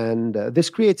 And this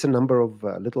creates a number of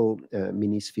little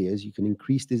mini spheres. You can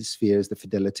increase these spheres, the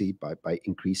fidelity, by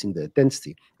increasing the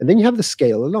density. And then you have the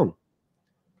scale along.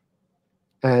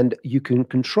 And you can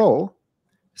control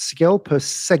scale per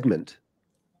segment.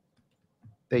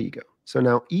 There you go. So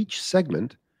now each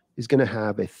segment is going to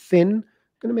have a thin, I'm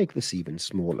going to make this even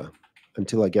smaller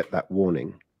until I get that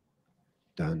warning.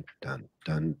 Dun, dun,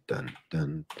 dun, dun,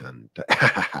 dun, dun,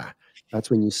 dun. That's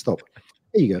when you stop.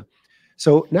 There you go.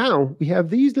 So now we have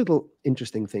these little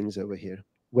interesting things over here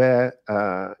where,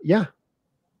 yeah,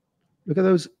 look at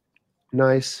those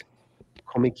nice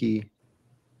comic-y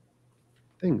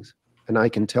things. And I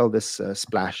can tell this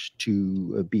splash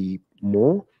to be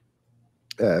more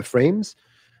frames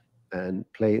and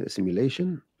play the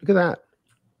simulation. Look at that.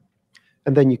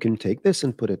 And then you can take this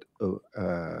and put a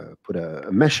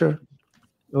mesher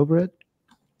over it.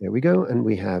 There we go. And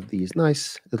we have these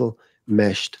nice little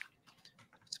meshed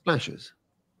splashes.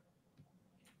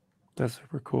 That's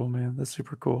super cool, man. That's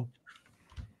super cool.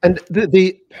 And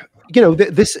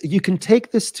this, you can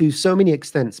take this to so many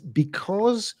extents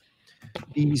because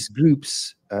these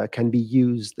groups can be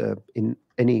used in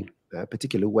any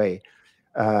particular way.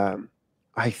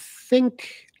 I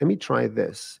think, let me try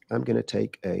this. I'm going to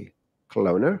take a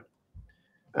cloner.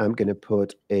 I'm going to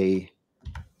put a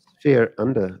sphere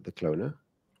under the cloner,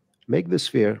 make the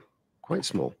sphere quite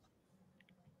small,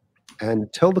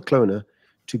 and tell the cloner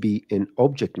to be in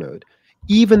object mode.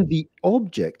 Even the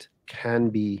object can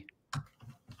be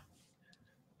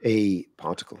a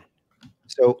particle.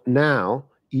 So now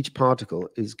each particle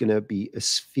is going to be a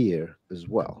sphere as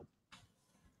well.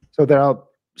 So there are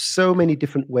so many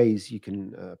different ways you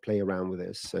can play around with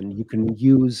this, and you can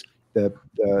use the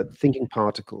thinking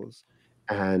particles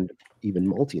and even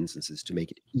multi-instances to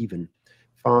make it even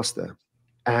faster.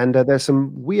 And there's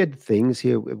some weird things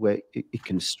here where it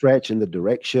can stretch in the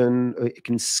direction, it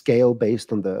can scale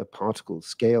based on the particle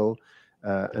scale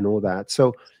and all that.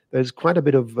 So there's quite a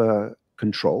bit of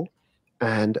control.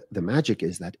 And the magic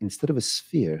is that instead of a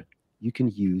sphere, you can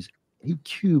use a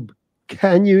cube.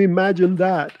 Can you imagine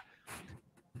that?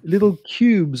 Little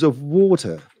cubes of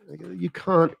water. You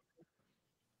can't,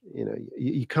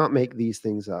 you can't make these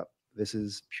things up. This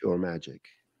is pure magic.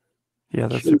 Yeah,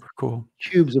 that's super cool.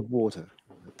 Cubes of water.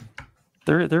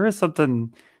 There is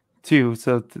something too.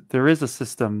 So there is a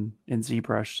system in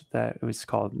ZBrush that was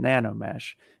called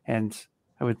nanomesh, and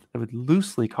I would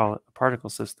loosely call it a particle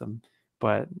system,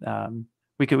 but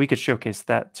we could showcase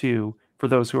that too for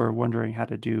those who are wondering how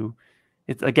to do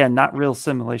it. Again, not real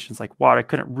simulations like water. I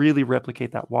couldn't really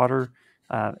replicate that water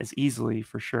as easily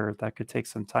for sure. That could take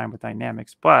some time with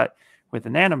dynamics, but with the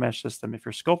nanomesh system, if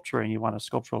you're sculpturing, you want a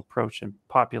sculptural approach and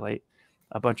populate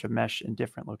a bunch of mesh in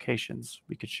different locations.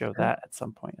 We could show that at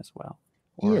some point as well,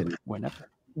 or Ian, whenever.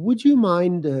 Would you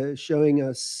mind showing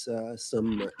us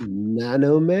some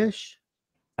nano mesh?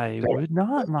 I would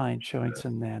not mind showing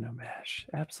some nano mesh.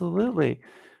 Absolutely.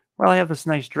 Well, I have this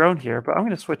nice drone here, but I'm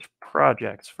going to switch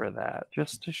projects for that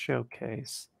just to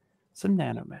showcase some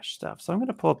nano mesh stuff. So I'm going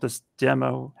to pull up this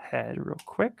demo head real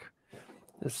quick.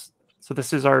 So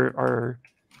this is our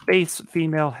base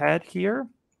female head here.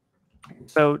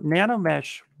 So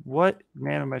nanomesh, what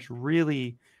nanomesh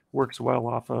really works well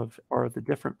off of are the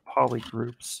different poly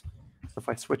groups. So if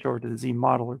I switch over to the Z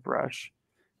modeler brush,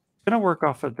 it's going to work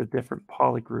off of the different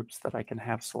poly groups that I can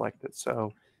have selected.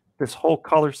 So this whole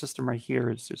color system right here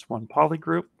is just one poly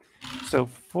group. So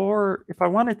if I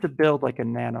wanted to build like a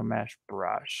nanomesh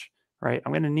brush, right,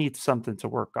 I'm going to need something to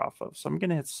work off of. So I'm going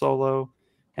to hit solo,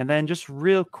 and then just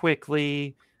real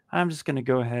quickly, I'm just going to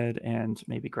go ahead and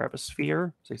maybe grab a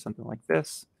sphere, say something like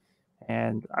this,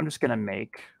 and I'm just going to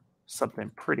make something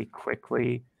pretty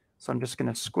quickly. So I'm just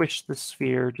going to squish the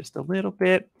sphere just a little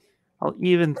bit. I'll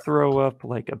even throw up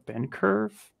like a bend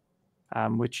curve,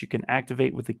 which you can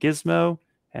activate with the gizmo,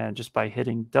 and just by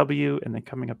hitting W and then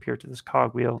coming up here to this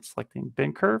cogwheel, selecting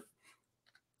bend curve.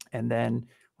 And then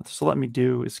what this will let me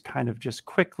do is kind of just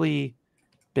quickly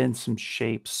bend some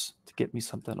shapes to get me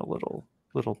something a little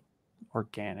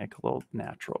organic, a little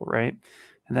natural, right?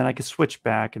 And then I can switch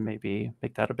back and maybe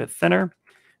make that a bit thinner.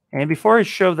 And before I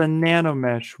show the nano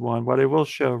mesh one, what I will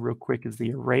show real quick is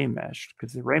the array mesh,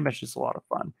 because the array mesh is a lot of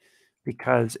fun.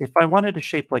 Because if I wanted a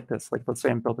shape like this, like let's say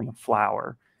I'm building a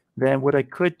flower, then what I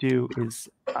could do is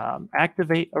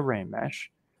activate array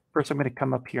mesh. First, I'm going to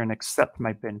come up here and accept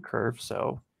my bend curve.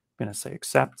 So I'm going to say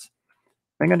accept.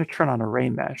 I'm going to turn on array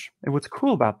mesh. And what's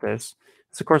cool about this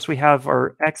is, of course, we have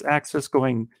our x-axis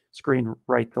going screen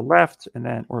right to left, and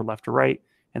then or left to right,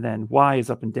 and then y is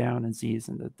up and down, and z is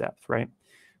in the depth, right?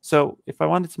 So if I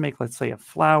wanted to make, let's say, a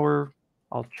flower,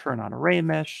 I'll turn on array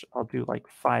mesh. I'll do like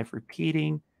 5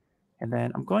 repeating, and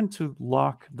then I'm going to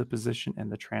lock the position and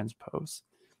the transpose.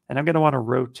 And I'm going to want to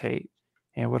rotate.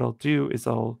 And what I'll do is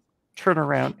I'll turn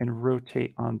around and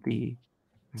rotate on the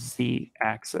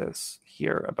z-axis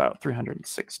here about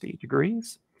 360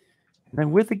 degrees. And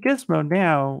then with the gizmo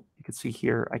now, you can see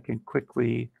here, I can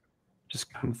quickly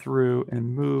just come through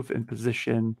and move and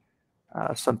position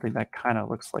something that kind of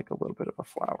looks like a little bit of a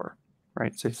flower,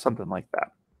 right? So something like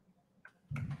that.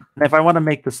 And if I want to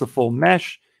make this a full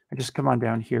mesh, I just come on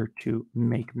down here to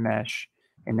make mesh.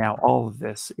 And now all of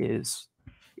this is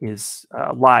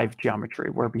live geometry,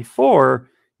 where before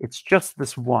it's just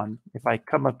this one. If I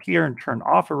come up here and turn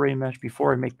off array mesh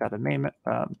before I make that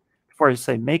before I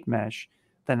say make mesh,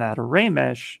 then that array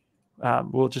mesh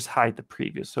will just hide the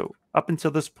preview. So up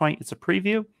until this point, it's a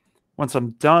preview. Once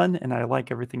I'm done and I like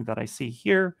everything that I see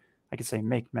here, I can say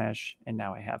make mesh, and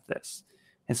now I have this.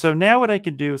 And so now what I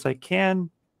can do is I can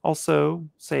also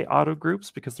say auto groups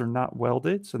because they're not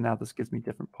welded. So now this gives me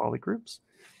different poly groups.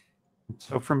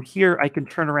 So from here, I can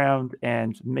turn around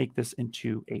and make this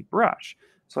into a brush.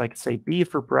 So I can say B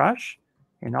for brush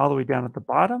and all the way down at the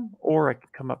bottom, or I can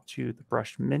come up to the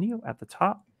brush menu at the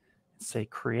top and say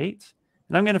create.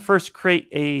 And I'm going to first create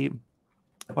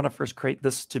I want to first create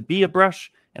this to be a brush,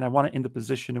 and I want it in the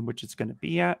position in which it's going to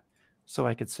be at. So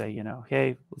I could say,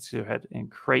 hey, let's go ahead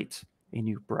and create a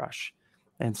new brush.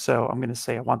 And so I'm going to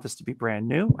say I want this to be brand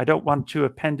new. I don't want to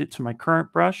append it to my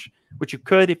current brush, which you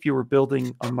could if you were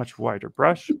building a much wider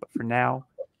brush. But for now,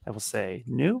 I will say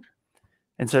new.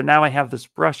 And so now I have this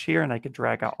brush here, and I can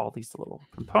drag out all these little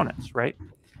components, right?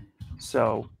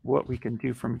 So what we can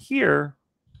do from here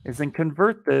is then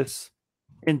convert this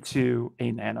into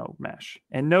a nano mesh.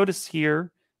 And notice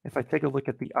here, if I take a look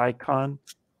at the icon,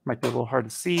 it might be a little hard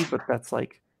to see, but that's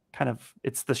like kind of,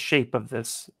 it's the shape of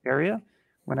this area.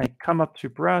 when I come up to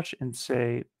brush and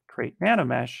say create nano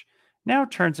mesh, now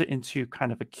it turns it into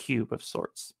kind of a cube of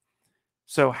sorts.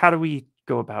 So how do we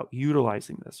go about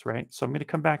utilizing this, right? So I'm going to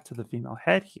come back to the female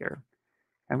head here.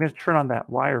 I'm going to turn on that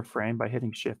wireframe by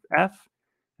hitting Shift F.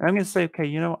 And I'm going to say, okay,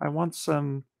 you know, I want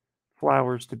some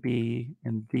flowers to be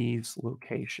in these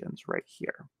locations right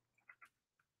here.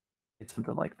 It's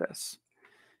something like this.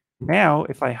 Now,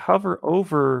 if I hover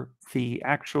over the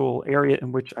actual area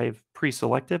in which I've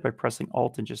pre-selected by pressing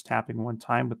Alt and just tapping one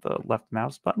time with the left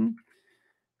mouse button,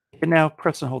 I can now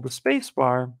press and hold the space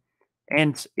bar,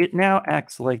 and it now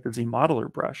acts like the Z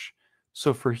modeler brush.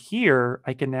 So for here,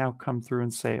 I can now come through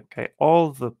and say, okay,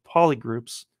 all the poly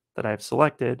groups that I've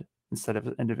selected, instead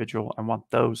of individual, I want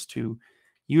those to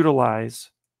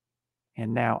utilize.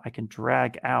 And now I can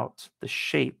drag out the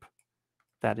shape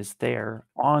that is there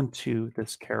onto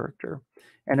this character.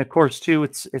 And of course, too,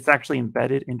 it's actually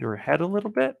embedded into her head a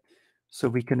little bit. So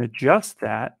we can adjust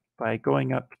that by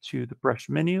going up to the brush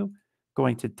menu,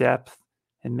 going to depth,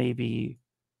 and maybe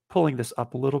pulling this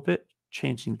up a little bit,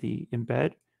 changing the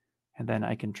embed. And then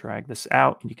I can drag this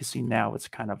out, and you can see now it's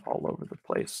kind of all over the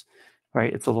place,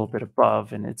 right? It's a little bit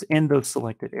above, and it's in those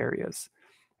selected areas.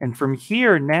 And from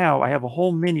here now, I have a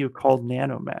whole menu called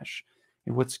Nano Mesh.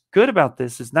 And what's good about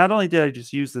this is not only did I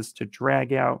just use this to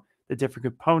drag out the different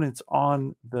components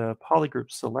on the polygroup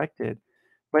selected,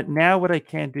 but now what I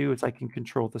can do is I can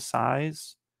control the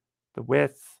size, the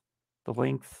width, the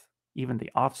length, even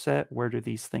the offset. Where do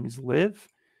these things live,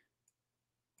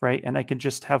 right? And I can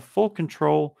just have full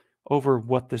control over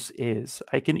what this is.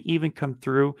 I can even come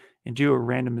through and do a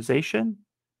randomization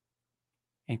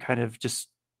and kind of just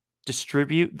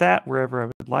distribute that wherever I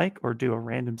would like, or do a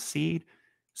random seed.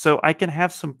 So I can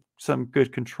have some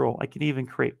good control. I can even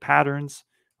create patterns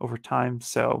over time.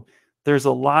 So there's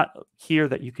a lot here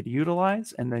that you could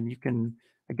utilize. And then you can,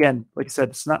 again, like I said,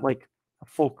 it's not like a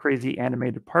full crazy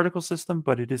animated particle system,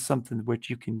 but it is something which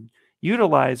you can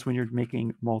utilize when you're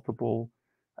making multiple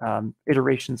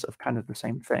iterations of kind of the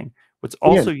same thing. What's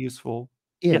also useful.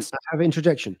 Ian, yes, I have an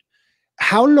interjection.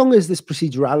 How long is this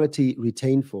procedurality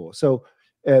retained for? So,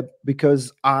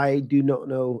 because I do not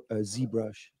know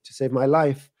ZBrush to save my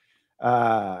life,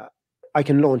 I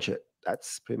can launch it.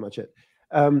 That's pretty much it.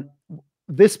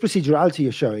 This procedurality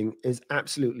you're showing is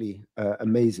absolutely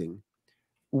amazing.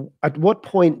 At what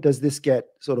point does this get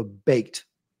sort of baked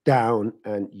down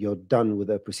and you're done with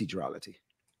the procedurality?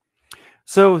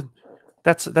 So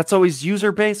that's always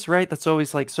user based, right? That's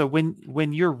always like, so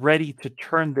when you're ready to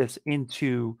turn this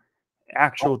into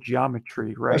actual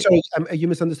geometry, right? Sorry, you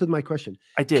misunderstood my question.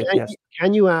 I did, yes.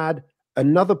 Can you add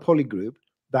another polygroup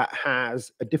that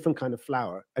has a different kind of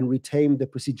flower and retain the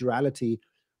procedurality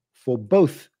for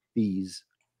both these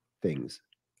things?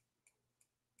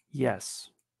 Yes.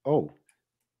 Oh.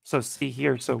 So see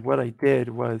here, so what I did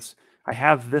was I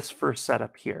have this first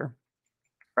setup here,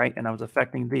 right? And I was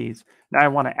affecting these. Now I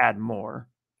want to add more.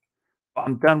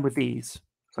 I'm done with these.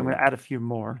 So I'm going to add a few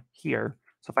more here.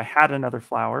 So if I had another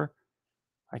flower,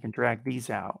 I can drag these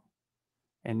out.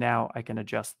 And now I can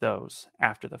adjust those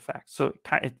after the fact. So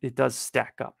it does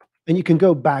stack up. And you can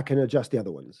go back and adjust the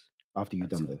other ones after you've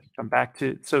done this. Come back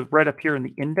to, so right up here in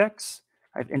the index,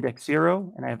 I have index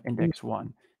 0 and I have index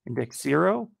 1. Index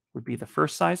 0 would be the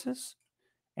first sizes,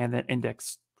 and then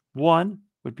index 1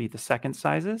 would be the second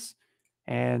sizes.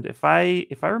 And if I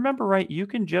remember right, you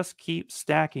can just keep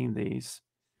stacking these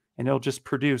and it'll just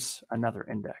produce another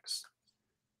index.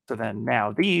 So then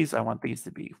now these, I want these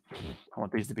to be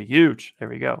huge. There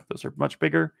we go. Those are much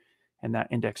bigger. And that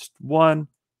index 1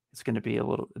 is going to be a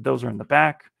little, those are in the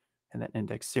back, and then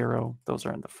index 0, those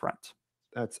are in the front.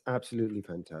 That's absolutely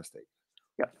fantastic.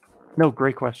 Yeah. No,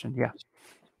 great question. Yeah.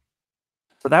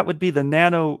 So that would be the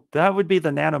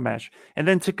nano mesh. And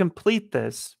then to complete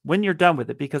this, when you're done with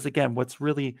it, because again, what's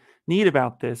really neat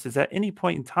about this is at any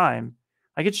point in time,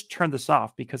 I could just turn this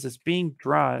off because it's being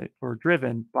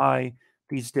driven by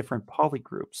these different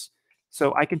polygroups.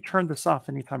 So I can turn this off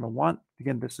anytime I want.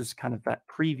 Again, this is kind of that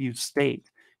preview state,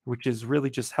 which is really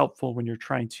just helpful when you're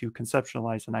trying to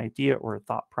conceptualize an idea or a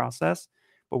thought process.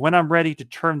 But when I'm ready to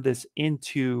turn this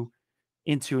into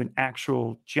an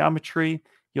actual geometry,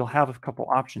 you'll have a couple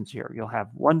options here. You'll have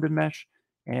one to mesh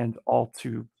and all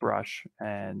to brush.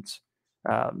 And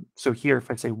so here, if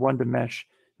I say one to mesh,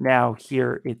 now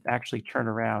here it actually turned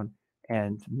around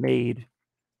and made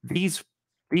these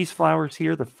flowers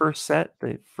here, the first set,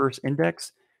 the first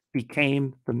index,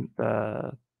 became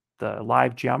the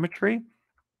live geometry.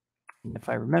 And if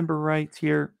I remember right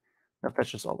here, no,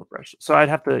 that's just all the brushes. So I'd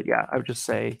have to, I would just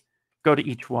say, go to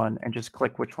each one and just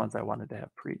click which ones I wanted to have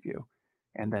preview.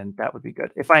 And then that would be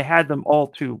good. If I had them all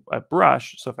to a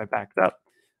brush, so if I backed up,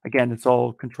 Again, it's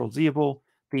all Control-Z-able.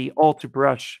 The Alt to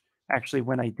brush, actually,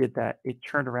 when I did that, it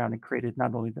turned around and created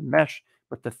not only the mesh,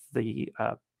 but the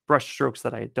brush strokes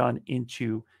that I had done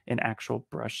into an actual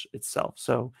brush itself.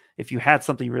 So if you had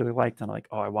something you really liked and like,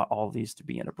 oh, I want all these to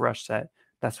be in a brush set,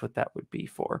 that's what that would be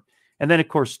for. And then, of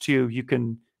course, too, you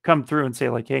can come through and say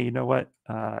like, hey, you know what?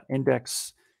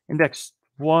 Index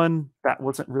 1, that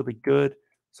wasn't really good.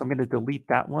 So I'm going to delete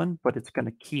that one, but it's going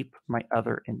to keep my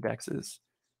other indexes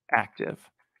active.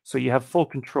 So you have full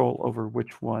control over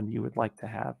which one you would like to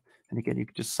have. And again, you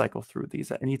can just cycle through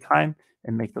these at any time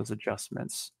and make those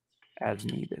adjustments as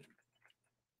needed.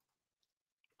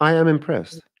 I am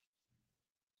impressed.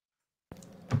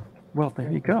 Well,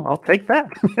 there you go. I'll take that.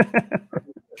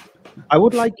 I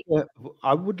would like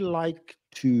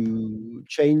to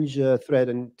change a thread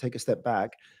and take a step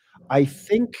back. I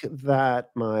think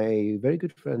that my very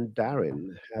good friend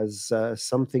Darrin has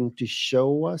something to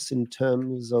show us in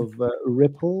terms of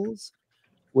ripples.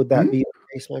 Would that be the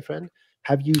case, my friend?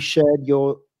 Have you shared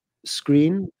your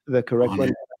screen, the correct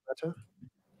one?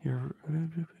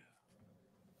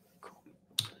 Cool.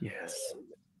 Yes.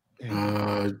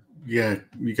 Yeah,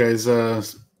 you guys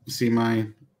see my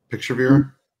picture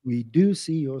viewer? We do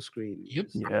see your screen. Yep.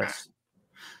 Yes.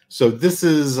 So this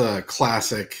is a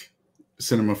classic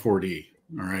Cinema 4D.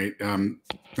 All right,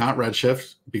 not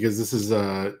Redshift, because this is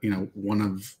one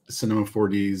of Cinema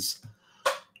 4D's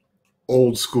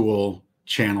old school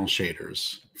channel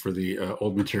shaders for the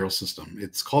old material system.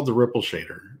 It's called the Ripple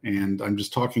shader, and I'm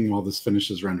just talking while this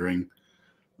finishes rendering,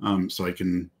 so I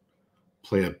can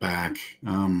play it back.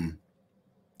 And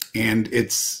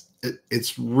it's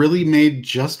really made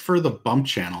just for the bump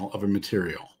channel of a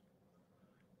material.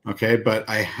 Okay, but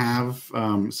I have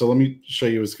so let me show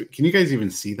you. Can you guys even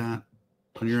see that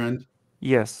on your end?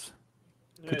 Yes.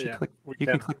 Could you click? You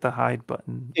can click the hide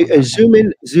button. Zoom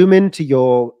in to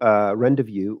your render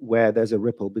view where there's a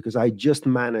ripple, because I just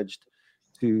managed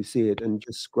to see it and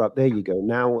just scrub. There you go.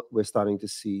 Now we're starting to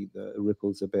see the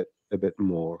ripples a bit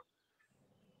more,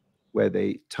 where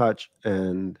they touch,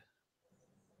 and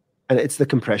it's the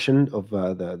compression of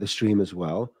the stream as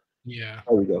well. Yeah.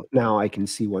 There we go. Now I can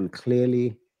see one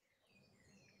clearly.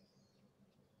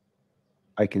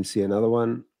 I can see another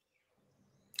one.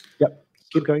 Yep.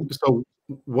 Keep going. So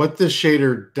what this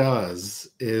shader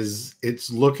does is it's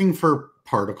looking for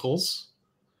particles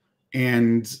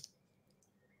and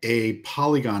a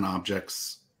polygon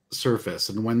object's surface.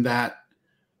 And when that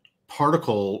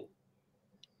particle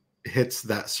hits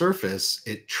that surface,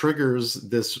 it triggers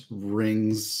this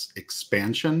ring's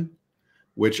expansion,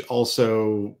 which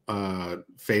also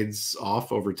fades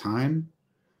off over time.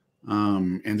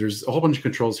 And there's a whole bunch of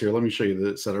controls here. Let me show you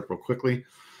the setup real quickly.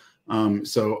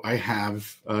 So I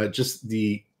have just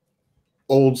the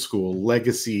old school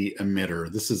legacy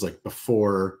emitter. This is like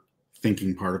before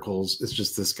thinking particles. It's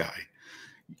just this guy.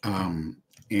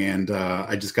 And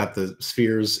I just got the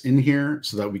spheres in here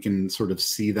so that we can sort of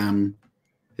see them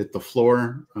hit the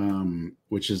floor,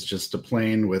 which is just a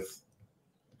plane with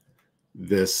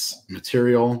this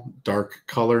material, dark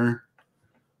color,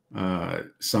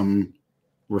 some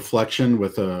reflection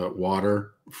with a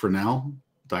water Fresnel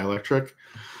dielectric.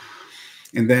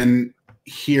 And then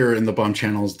here in the bump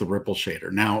channel is the ripple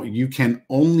shader. Now you can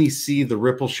only see the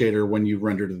ripple shader when you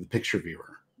render to the picture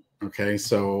viewer. Okay,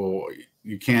 so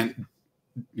you can't,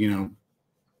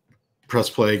 press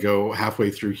play, go halfway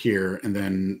through here, and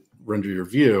then render your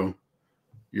view.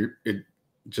 It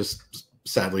just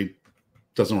sadly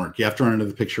doesn't work. You have to run into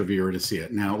the picture viewer to see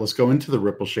it. Now let's go into the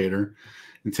ripple shader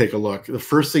and take a look. The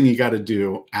first thing you got to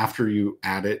do after you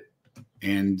add it,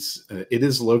 and it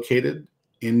is located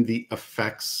in the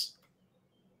effects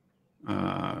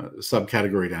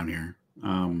subcategory down here,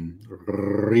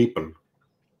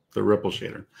 the ripple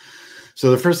shader. So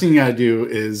the first thing you got to do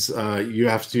is you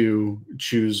have to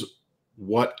choose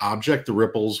what object the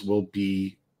ripples will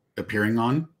be appearing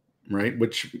on, right?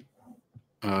 Which,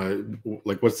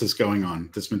 like, what's this going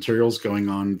on? This material's going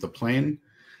on the plane,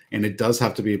 and it does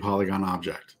have to be a polygon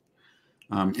object.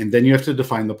 And then you have to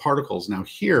define the particles. Now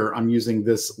here I'm using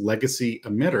this legacy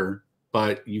emitter,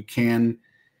 but you can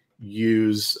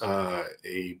use a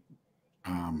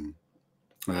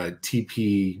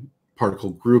TP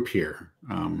particle group here.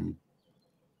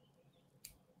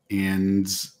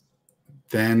 And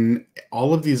then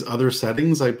all of these other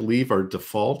settings, I believe, are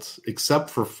default, except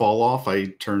for fall off. I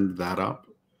turned that up.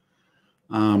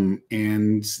 And,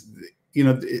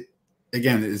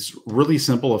 again, it's really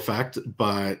simple effect,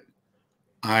 but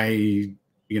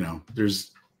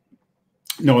there's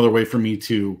no other way for me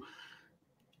to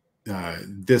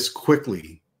this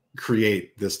quickly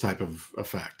create this type of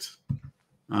effect.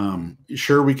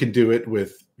 Sure, we could do it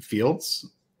with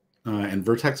fields, and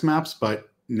vertex maps, but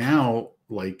now,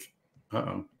 like,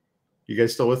 you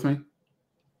guys still with me?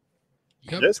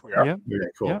 Yep. Yes, we are. Yep. Okay,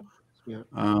 cool. Yeah.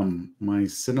 My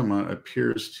cinema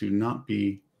appears to not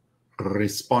be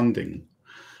responding.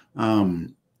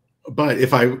 But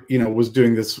if I, was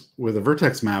doing this with a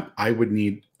vertex map, I would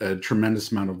need a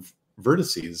tremendous amount of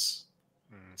vertices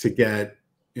to get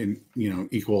in,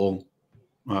 equal,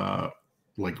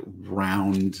 like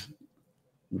round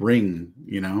ring,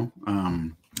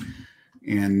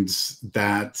 and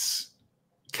that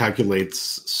calculates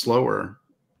slower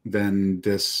than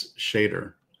this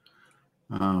shader.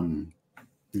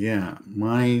 Yeah,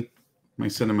 my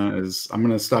cinema is, I'm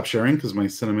going to stop sharing because my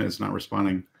cinema is not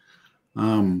responding.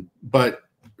 But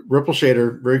ripple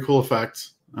shader, very cool effect.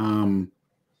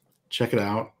 Check it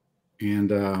out.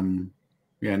 And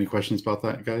yeah, any questions about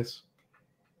that, guys?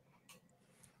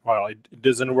 Well, it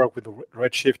doesn't work with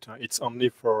Redshift. It's only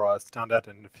for standard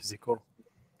and physical.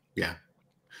 Yeah.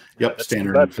 Yep, that's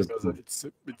standard bad and physical. because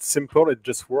it's simple. It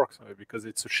just works because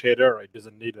it's a shader. It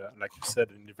doesn't need, like you said,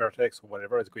 in vertex or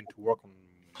whatever. It's going to work on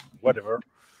whatever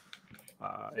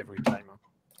every time.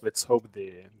 Let's hope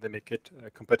they make it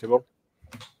compatible.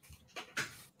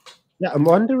 Yeah, I'm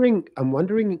wondering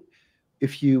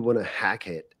if you want to hack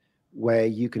it, where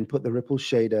you can put the ripple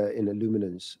shader in a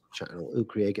luminance channel, it'll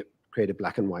create a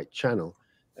black and white channel,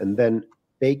 and then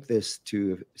bake this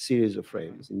to a series of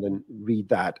frames, and then read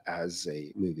that as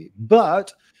a movie.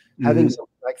 But having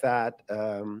something like that,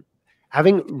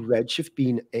 having Redshift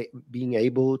being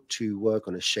able to work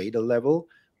on a shader level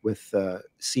with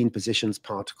scene positions,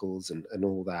 particles, and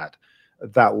all that,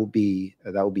 that will be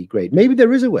great. Maybe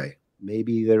there is a way.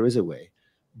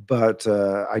 But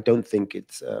I don't think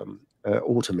it's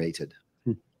automated.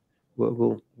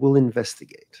 We'll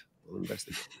investigate.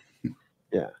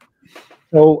 Yeah.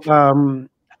 So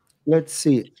let's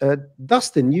see.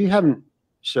 Dustin, you haven't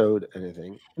showed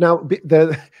anything. Now,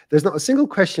 there's not a single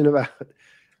question about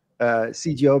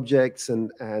CG objects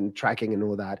and tracking and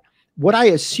all that. What I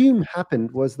assume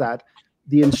happened was that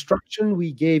the instruction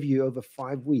we gave you over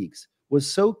 5 weeks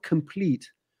was so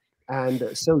complete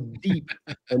and so deep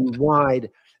and wide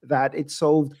that it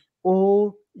solved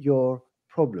all your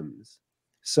problems.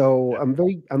 So I'm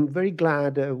very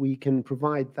glad we can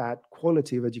provide that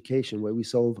quality of education where we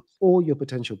solve all your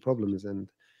potential problems and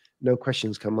no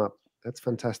questions come up. That's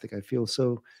fantastic. I feel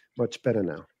so much better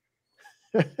now.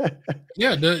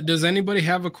 Yeah. Does anybody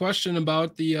have a question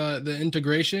about the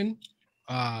integration?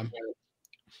 CG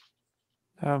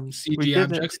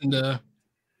objects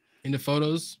into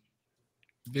photos,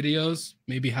 videos,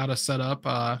 maybe how to set up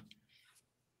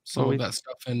some of that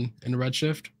stuff in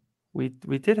Redshift. We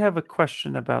did have a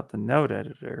question about the node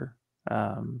editor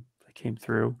that came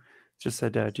through. Just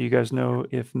said, do you guys know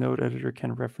if node editor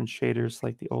can reference shaders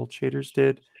like the old shaders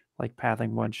did, like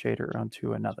pathing one shader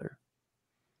onto another?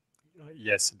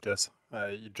 Yes, it does.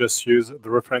 You just use the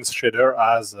reference shader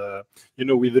as,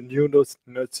 with the new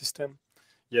node system.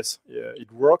 Yes,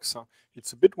 it works.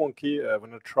 It's a bit wonky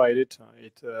when I tried it.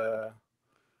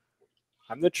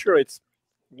 I'm not sure it's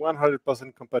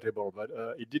 100% compatible, but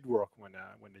it did work when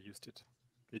I used it.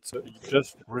 It's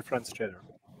just reference shader.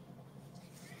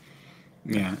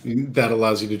 Yeah, that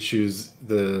allows you to choose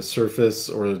the surface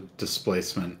or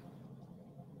displacement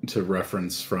to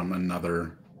reference from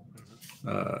another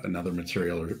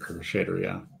material or shader.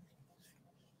 Yeah.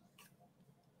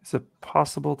 Is it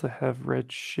possible to have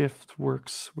Redshift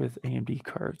works with AMD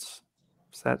cards?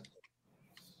 Is that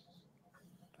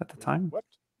at the time? What?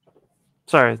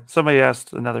 Sorry, somebody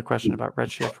asked another question about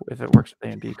Redshift, if it works with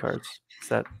AMD cards. Is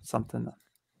that something?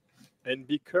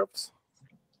 NB curves?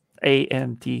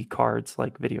 AMD cards,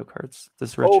 like video cards.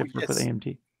 Does Redshift work with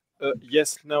AMD?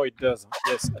 Yes, now it does.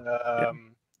 Yes,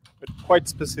 but quite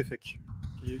specific.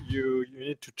 You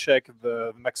need to check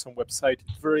the Maxon website.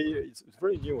 It's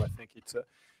very new. I think it's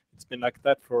been like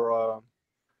that for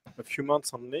a few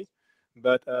months only.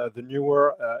 But the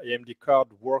newer AMD card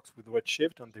works with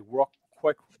Redshift, and they work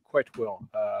quite well.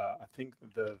 I think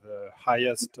the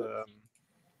highest, the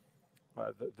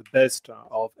best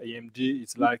of AMD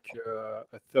is like a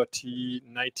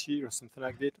 3090 or something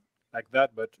like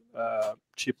that, but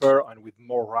cheaper and with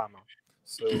more RAM.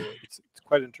 So it's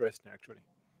quite interesting, actually.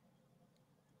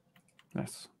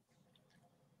 Nice.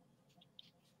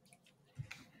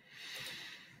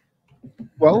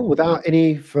 Well, without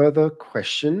any further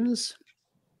questions,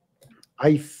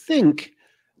 I think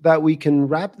that we can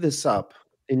wrap this up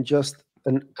in just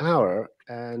an hour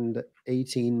and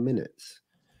 18 minutes.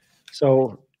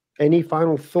 So any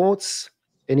final thoughts?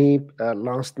 Any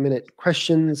last-minute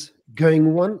questions?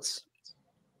 Going once?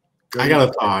 I got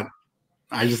a thought.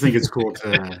 I just think it's cool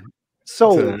to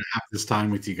So to have this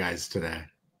time with you guys today.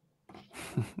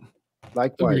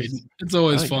 Likewise. Agreed. It's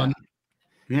always fun.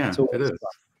 Yeah, it is.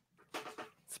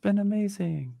 It's been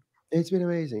amazing. It's been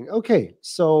amazing. Okay,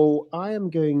 so I am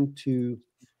going to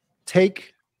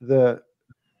take the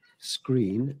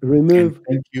screen, remove. And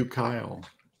thank you, Kyle.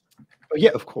 Oh,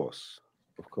 yeah, of course.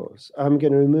 Of course. I'm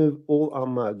going to remove all our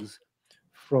mugs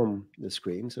from the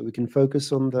screen so we can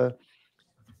focus on the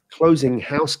closing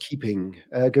housekeeping.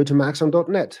 Go to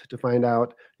maxon.net to find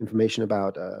out information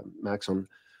about Maxon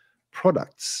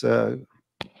products.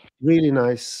 Really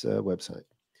nice website.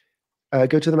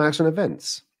 Go to the Maxon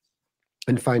events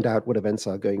and find out what events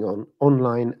are going on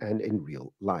online and in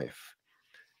real life.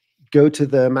 Go to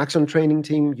the Maxon training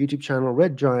team YouTube channel,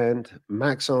 Red Giant,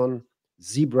 Maxon,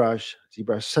 ZBrush,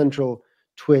 ZBrush Central,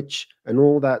 Twitch, and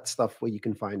all that stuff where you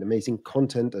can find amazing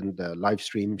content and live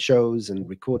stream shows and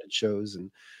recorded shows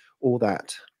and all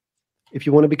that. If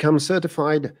you want to become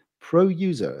certified pro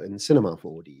user in Cinema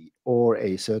 4D or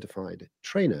a certified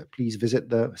trainer, please visit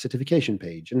the certification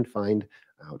page and find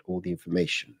out all the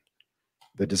information.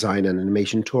 The design and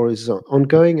animation tour is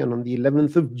ongoing, and on the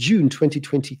 11th of June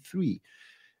 2023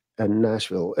 in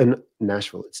Nashville,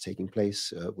 it's taking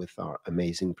place with our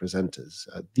amazing presenters.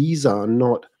 These are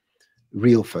not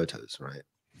real photos, right?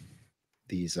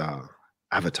 These are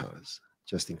avatars,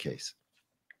 just in case.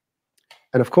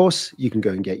 And of course, you can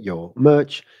go and get your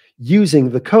merch using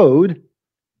the code.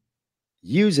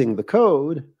 I'm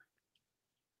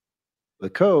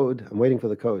waiting for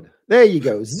the code. There you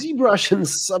go. ZBrush and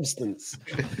Substance.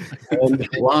 And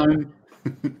one.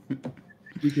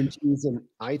 You can choose an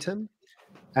item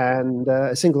and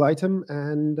a single item,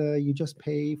 and you just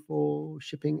pay for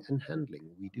shipping and handling.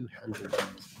 We do handle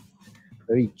them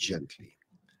very gently.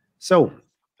 So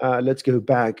let's go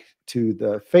back to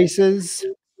the faces,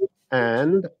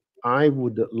 and I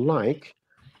would like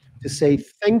to say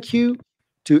thank you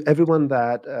to everyone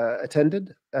that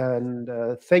attended, and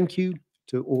thank you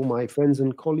to all my friends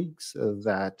and colleagues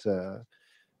that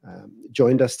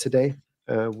joined us today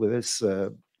with this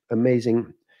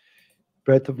amazing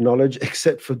breadth of knowledge,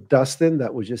 except for Dustin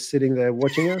that was just sitting there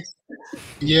watching us.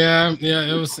 Yeah,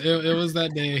 it was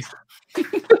that day.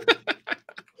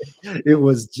 It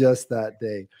was just that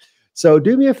day. So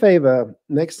do me a favor,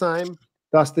 next time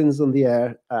Dustin's on the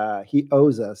air, he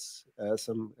owes us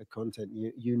some content.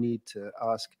 You need to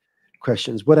ask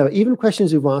questions, whatever, even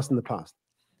questions you've asked in the past.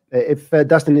 If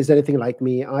Dustin is anything like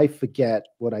me, I forget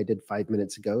what I did 5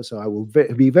 minutes ago. So I will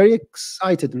be very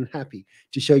excited and happy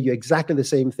to show you exactly the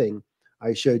same thing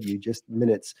I showed you just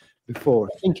minutes before,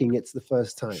 thinking it's the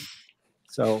first time.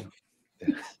 So,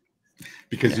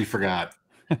 because you forgot.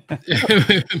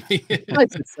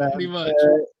 It's, Pretty much.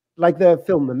 like the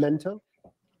film Memento,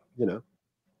 you know,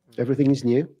 everything is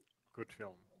new. Good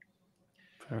film.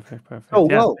 Perfect. Oh,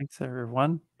 yeah, well. thanks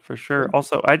everyone for sure.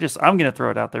 Also, I'm going to throw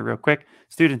it out there real quick.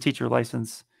 Student teacher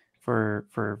license for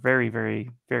very, very,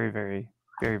 very, very,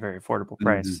 very, very affordable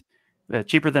price.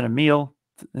 Cheaper than a meal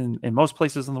in most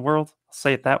places in the world. I'll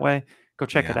say it that way. Go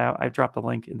check it out. I've dropped a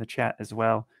link in the chat as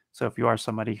well. So if you are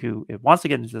somebody who wants to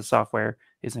get into the software,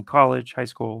 is in college, high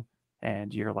school,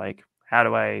 and you're like, how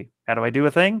do I do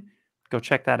a thing? Go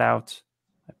check that out.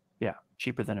 Yeah,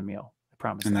 cheaper than a meal. I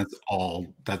promise. And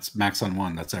that's Maxon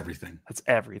One. That's everything. That's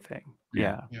everything.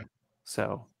 Yeah.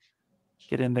 So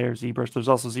get in there, ZBrush. There's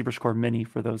also ZBrush Core Mini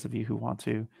for those of you who want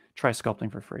to try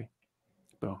sculpting for free.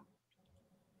 Boom.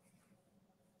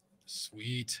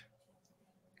 Sweet.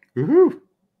 Woohoo!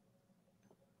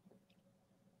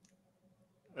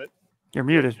 You're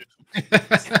muted.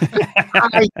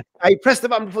 I pressed the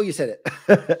button before you said it.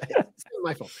 It's not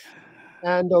my fault.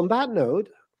 And on that note,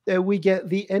 we get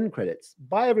the end credits.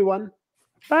 Bye, everyone.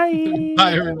 Bye.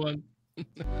 Bye, everyone.